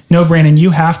like, no, Brandon,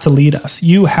 you have to lead us.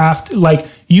 You have to, like,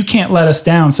 you can't let us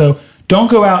down. So don't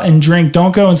go out and drink,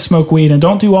 don't go and smoke weed, and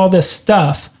don't do all this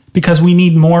stuff because we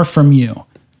need more from you.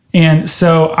 And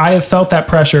so I have felt that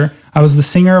pressure. I was the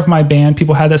singer of my band.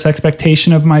 People had this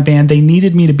expectation of my band. They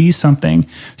needed me to be something.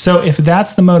 So if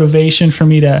that's the motivation for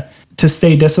me to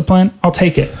stay disciplined, I'll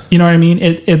take it. You know what I mean?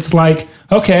 It's like,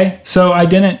 okay, so I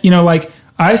didn't, like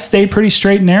I stayed pretty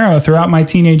straight and narrow throughout my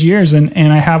teenage years, and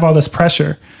I have all this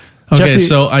pressure. Okay, Jesse,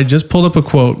 so I just pulled up a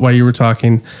quote while you were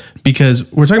talking, because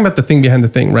we're talking about the thing behind the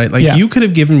thing, right? Like you could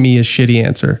have given me a shitty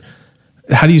answer.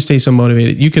 How do you stay so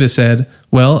motivated? You could have said,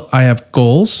 well, I have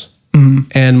goals,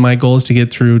 and my goal is to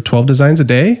get through 12 designs a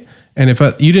day. And if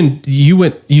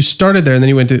you started there and then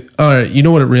you went to, all right, you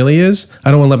know what it really is?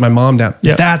 I don't want to let my mom down.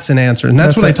 Yep. That's an answer. And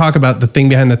that's what I talk about, the thing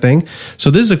behind the thing.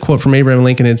 So this is a quote from Abraham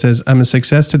Lincoln. It says, I'm a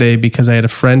success today because I had a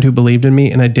friend who believed in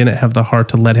me and I didn't have the heart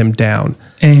to let him down.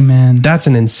 Amen. That's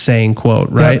an insane quote,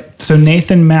 right? Yep. So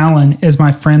Nathan Mallon is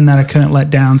my friend that I couldn't let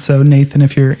down. So Nathan,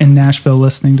 if you're in Nashville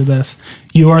listening to this,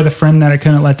 you are the friend that I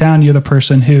couldn't let down. You're the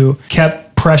person who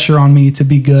kept pressure on me to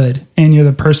be good. And you're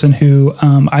the person who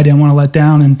I didn't want to let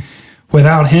down. And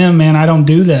without him, man, I don't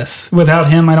do this. Without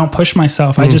him, I don't push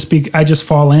myself. I just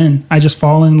fall in. I just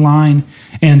fall in line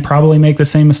and probably make the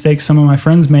same mistakes some of my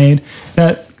friends made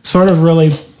that sort of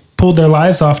really pulled their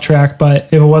lives off track. But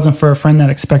if it wasn't for a friend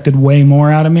that expected way more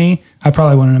out of me, I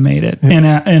probably wouldn't have made it.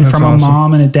 Yeah, and from awesome. A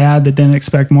mom and a dad that didn't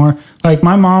expect more. Like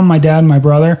my mom, my dad, and my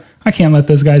brother, I can't let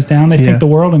those guys down. They think the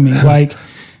world of me. Like,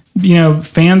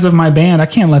 fans of my band, I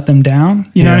can't let them down.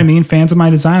 You know what I mean? Fans of my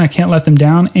design, I can't let them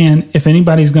down. And if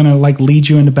anybody's going to lead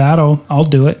you into battle, I'll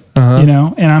do it,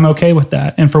 and I'm okay with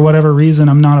that. And for whatever reason,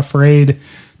 I'm not afraid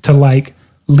to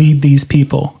lead these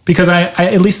people, because I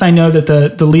at least I know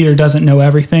that the leader doesn't know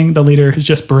everything. The leader is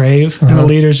just brave, and the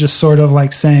leader is just sort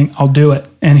of saying, I'll do it.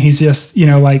 And he's just,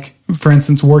 for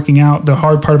instance, working out. The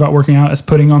hard part about working out is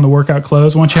putting on the workout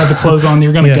clothes. Once you have the clothes on,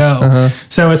 you're going to go.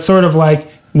 So it's sort of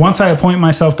once I appoint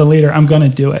myself the leader, I'm going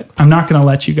to do it. I'm not going to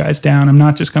let you guys down. I'm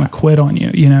not just going to quit on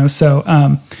you, So,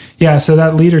 so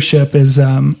that leadership is,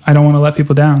 I don't want to let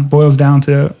people down. Boils down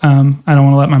to, I don't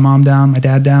want to let my mom down, my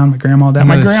dad down, my grandma down.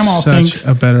 My grandma thinks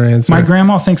a better answer. My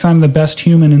grandma thinks I'm the best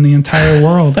human in the entire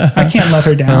world. I can't let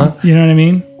her down. You know what I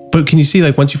mean? But can you see,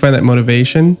 once you find that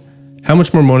motivation, how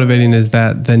much more motivating is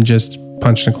that than just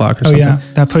punching a clock or something? Oh yeah,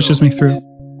 that pushes me through.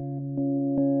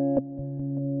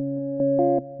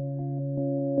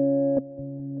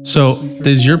 So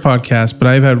this is your podcast, but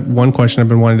I've had one question I've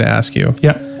been wanting to ask you.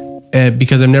 Yeah.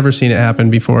 Because I've never seen it happen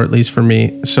before, at least for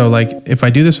me. So if I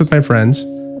do this with my friends,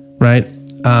 right?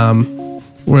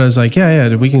 Where I was like,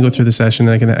 yeah, we can go through the session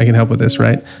and I can help with this,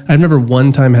 right? I've never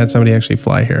one time had somebody actually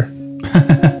fly here.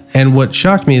 And what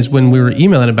shocked me is when we were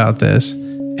emailing about this,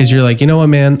 is you're like, you know what,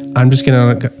 man, I'm just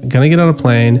gonna get on a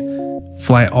plane,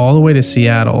 fly all the way to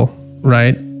Seattle,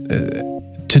 right?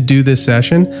 To do this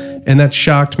session. And that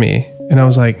shocked me. And I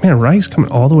was like, man, Reich's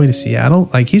coming all the way to Seattle.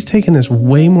 He's taking this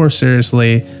way more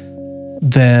seriously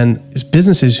than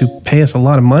businesses who pay us a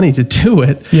lot of money to do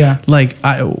it. Yeah.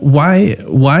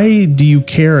 Why do you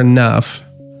care enough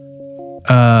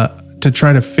to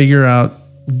try to figure out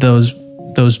those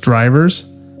drivers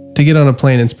to get on a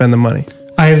plane and spend the money?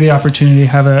 I have the opportunity to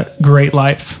have a great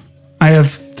life.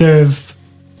 There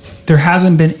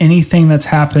hasn't been anything that's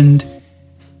happened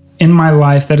in my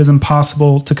life that is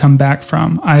impossible to come back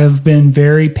from. I have been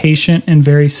very patient and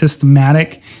very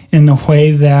systematic in the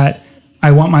way that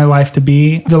I want my life to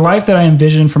be. The life that I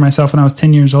envisioned for myself when I was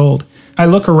 10 years old. I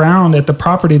look around at the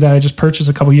property that I just purchased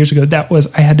a couple years ago.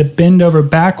 I had to bend over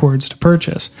backwards to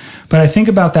purchase. But I think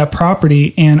about that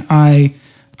property and I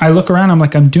look around, I'm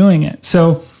like, I'm doing it.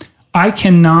 So I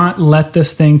cannot let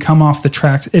this thing come off the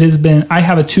tracks. I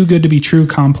have a too good to be true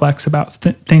complex about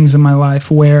things in my life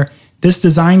where this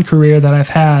design career that I've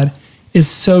had is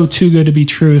so too good to be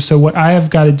true. So what I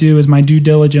have got to do is my due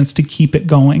diligence to keep it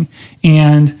going.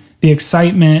 And the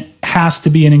excitement has to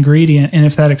be an ingredient. And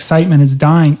if that excitement is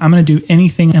dying, I'm going to do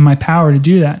anything in my power to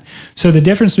do that. So the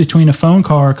difference between a phone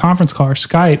call or a conference call or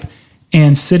Skype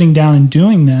and sitting down and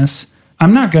doing this,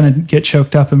 I'm not going to get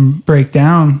choked up and break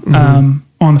down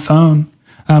on the phone.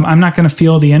 I'm not going to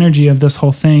feel the energy of this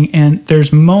whole thing. And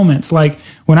there's moments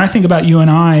when I think about you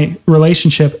and I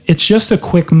relationship, it's just a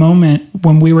quick moment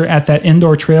when we were at that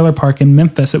indoor trailer park in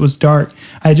Memphis. It was dark.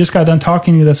 I just got done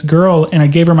talking to this girl and I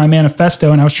gave her my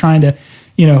manifesto and I was trying to,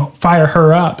 fire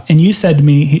her up. And you said to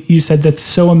me, that's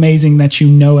so amazing that you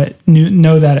know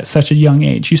that at such a young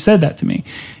age. You said that to me.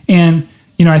 And,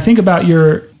 I think about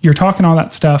you're talking all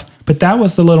that stuff, but that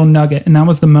was the little nugget, and that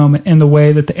was the moment, and the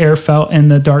way that the air felt in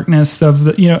the darkness of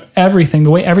the, everything,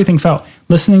 the way everything felt.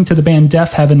 Listening to the band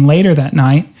Death Heaven later that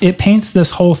night, it paints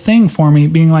this whole thing for me,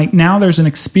 being like, now there's an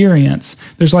experience.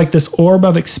 There's like this orb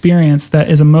of experience that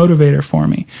is a motivator for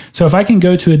me. So if I can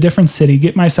go to a different city,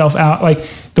 get myself out, like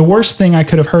the worst thing I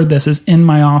could have heard this is in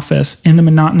my office, in the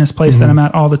monotonous place that I'm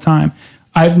at all the time.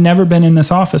 I've never been in this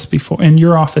office before, in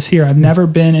your office here. I've never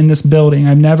been in this building.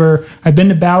 I've been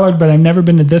to Ballard, but I've never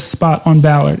been to this spot on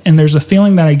Ballard. And there's a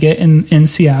feeling that I get in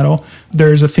Seattle.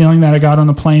 There's a feeling that I got on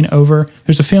the plane over.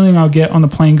 There's a feeling I'll get on the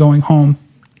plane going home.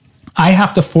 I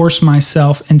have to force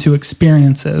myself into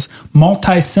experiences,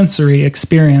 multi-sensory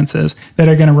experiences that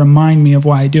are going to remind me of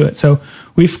why I do it. So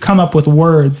we've come up with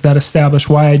words that establish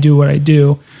why I do what I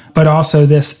do, but also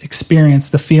this experience,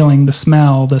 the feeling, the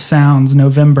smell, the sounds,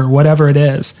 November, whatever it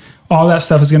is. All that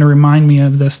stuff is going to remind me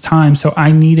of this time. So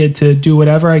I needed to do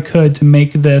whatever I could to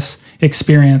make this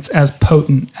experience as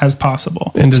potent as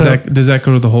possible. And does that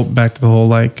go to back to the whole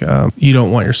you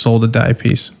don't want your soul to die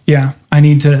piece? Yeah, I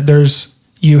need to.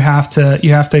 You have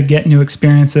to get new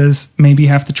experiences. Maybe you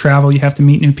have to travel. You have to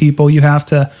meet new people. You have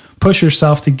to push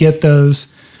yourself to get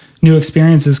those new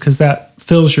experiences, because that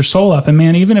fills your soul up. And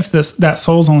man, even if that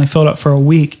soul's only filled up for a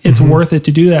week, it's worth it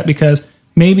to do that, because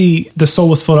maybe the soul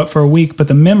was filled up for a week, but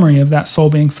the memory of that soul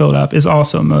being filled up is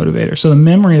also a motivator. So the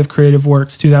memory of Creative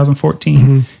Works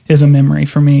 2014 is a memory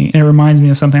for me. And it reminds me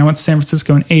of something. I went to San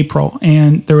Francisco in April,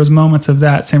 and there was moments of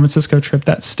that San Francisco trip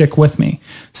that stick with me.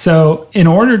 So in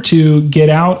order to get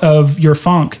out of your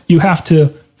funk, you have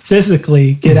to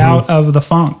physically get out of the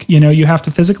funk. You have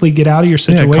to physically get out of your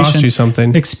situation. Yeah, it costs you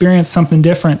something. Experience something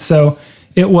different. So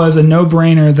it was a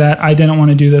no-brainer that I didn't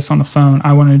want to do this on the phone.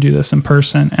 I wanted to do this in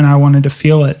person, and I wanted to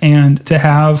feel it. And to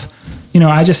have,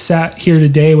 I just sat here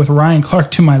today with Ryan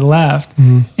Clark to my left,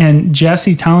 and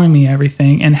Jesse telling me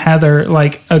everything, and Heather,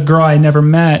 like a girl I never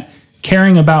met,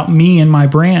 caring about me and my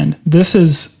brand.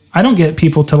 I don't get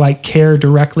people to care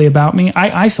directly about me.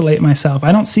 I isolate myself.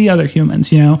 I don't see other humans,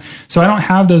 so I don't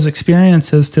have those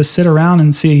experiences to sit around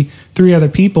and see 3 other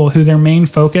people who their main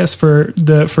focus for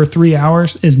 3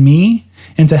 hours is me,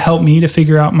 and to help me to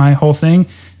figure out my whole thing.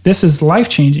 This is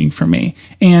life-changing for me.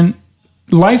 And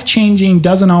life-changing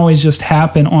doesn't always just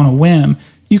happen on a whim.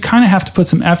 You kind of have to put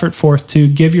some effort forth to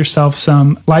give yourself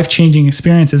some life-changing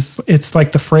experiences. It's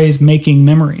like the phrase making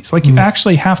memories. You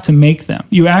actually have to make them.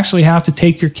 You actually have to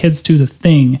take your kids to the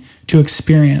thing to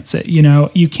experience it.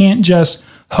 You can't just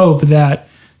hope that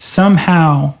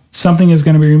somehow something is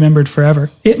going to be remembered forever.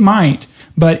 It might.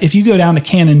 But if you go down to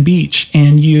Cannon Beach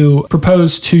and you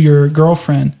propose to your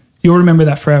girlfriend, you'll remember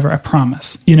that forever, I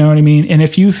promise. You know what I mean? And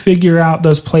if you figure out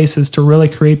those places to really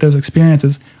create those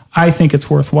experiences, I think it's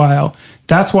worthwhile.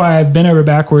 That's why I've been over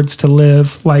backwards to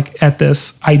live at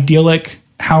this idyllic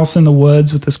house in the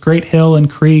woods with this great hill and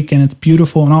creek, and it's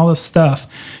beautiful and all this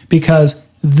stuff, because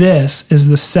this is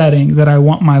the setting that I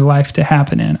want my life to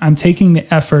happen in. I'm taking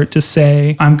the effort to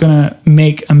say, I'm going to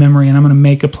make a memory, and I'm going to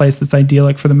make a place that's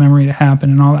idyllic for the memory to happen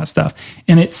and all that stuff.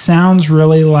 And it sounds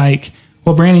really like,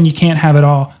 well, Brandon, you can't have it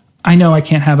all. I know I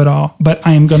can't have it all, but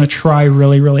I am going to try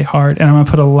really, really hard. And I'm going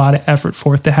to put a lot of effort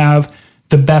forth to have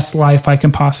the best life I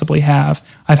can possibly have.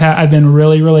 I've been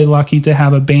really, really lucky to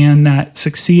have a band that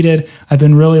succeeded. I've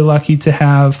been really lucky to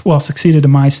have, succeeded to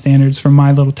my standards from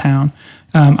my little town.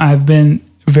 I've been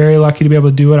very lucky to be able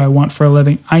to do what I want for a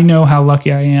living. I know how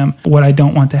lucky I am. What I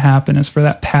don't want to happen is for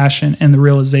that passion and the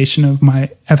realization of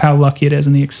how lucky it is,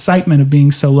 and the excitement of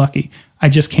being so lucky. I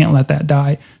just can't let that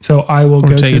die. So I will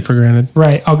take it for granted.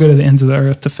 Right. I'll go to the ends of the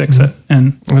earth to fix it.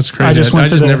 And that's crazy. I just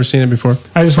never seen it before.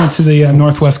 I just went to the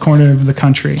northwest corner of the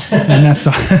country, and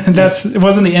it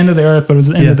wasn't the end of the earth, but it was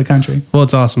the end of the country. Well,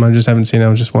 it's awesome. I just haven't seen it. I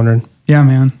was just wondering. Yeah,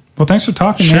 man. Well, thanks for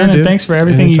talking, sure, man. Dude. And thanks for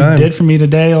everything you did for me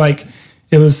today.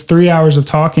 It was 3 hours of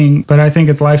talking, but I think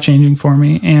it's life-changing for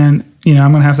me. And,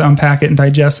 I'm going to have to unpack it and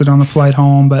digest it on the flight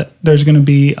home, but there's going to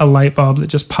be a light bulb that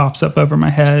just pops up over my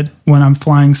head when I'm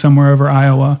flying somewhere over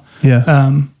Iowa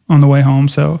on the way home.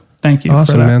 So thank you.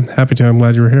 Awesome, for that. man. Happy to. I'm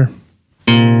glad you were here.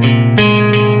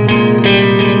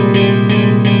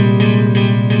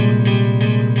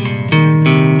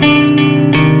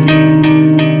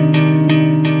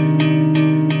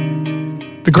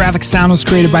 The graphic sound was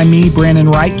created by me, Brandon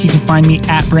Reich. You can find me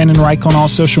at Brandon Reich on all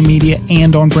social media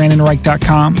and on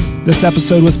BrandonReich.com. This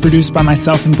episode was produced by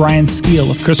myself and Brian Skeel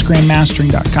of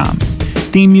ChrisGrandMastering.com.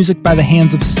 Theme music by The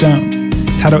Hands of Stone.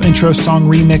 Title intro song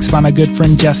remix by my good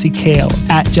friend Jesse Kale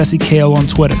at Jesse Kale on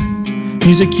Twitter.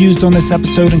 Music used on this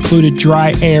episode included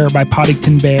Dry Air by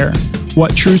Poddington Bear,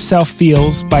 What True Self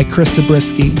Feels by Chris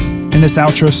Zabriskie, and this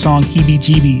outro song Heebie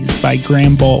Jeebies by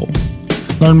Graham Bowl.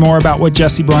 Learn more about what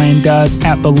Jesse Bryan does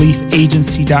at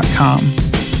beliefagency.com.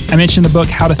 I mentioned the book,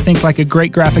 How to Think Like a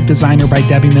Great Graphic Designer by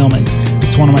Debbie Millman.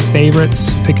 It's one of my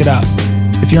favorites. Pick it up.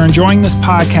 If you're enjoying this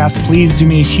podcast, please do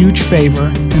me a huge favor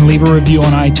and leave a review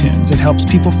on iTunes. It helps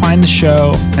people find the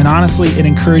show, and honestly, it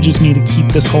encourages me to keep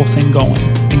this whole thing going.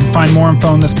 You can find more info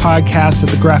on this podcast at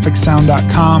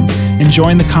thegraphicsound.com and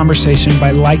join the conversation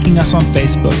by liking us on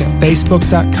Facebook at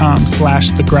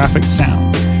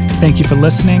facebook.com/thegraphicsound. Thank you for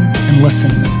listening, and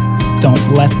listen, don't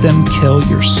let them kill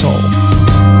your soul.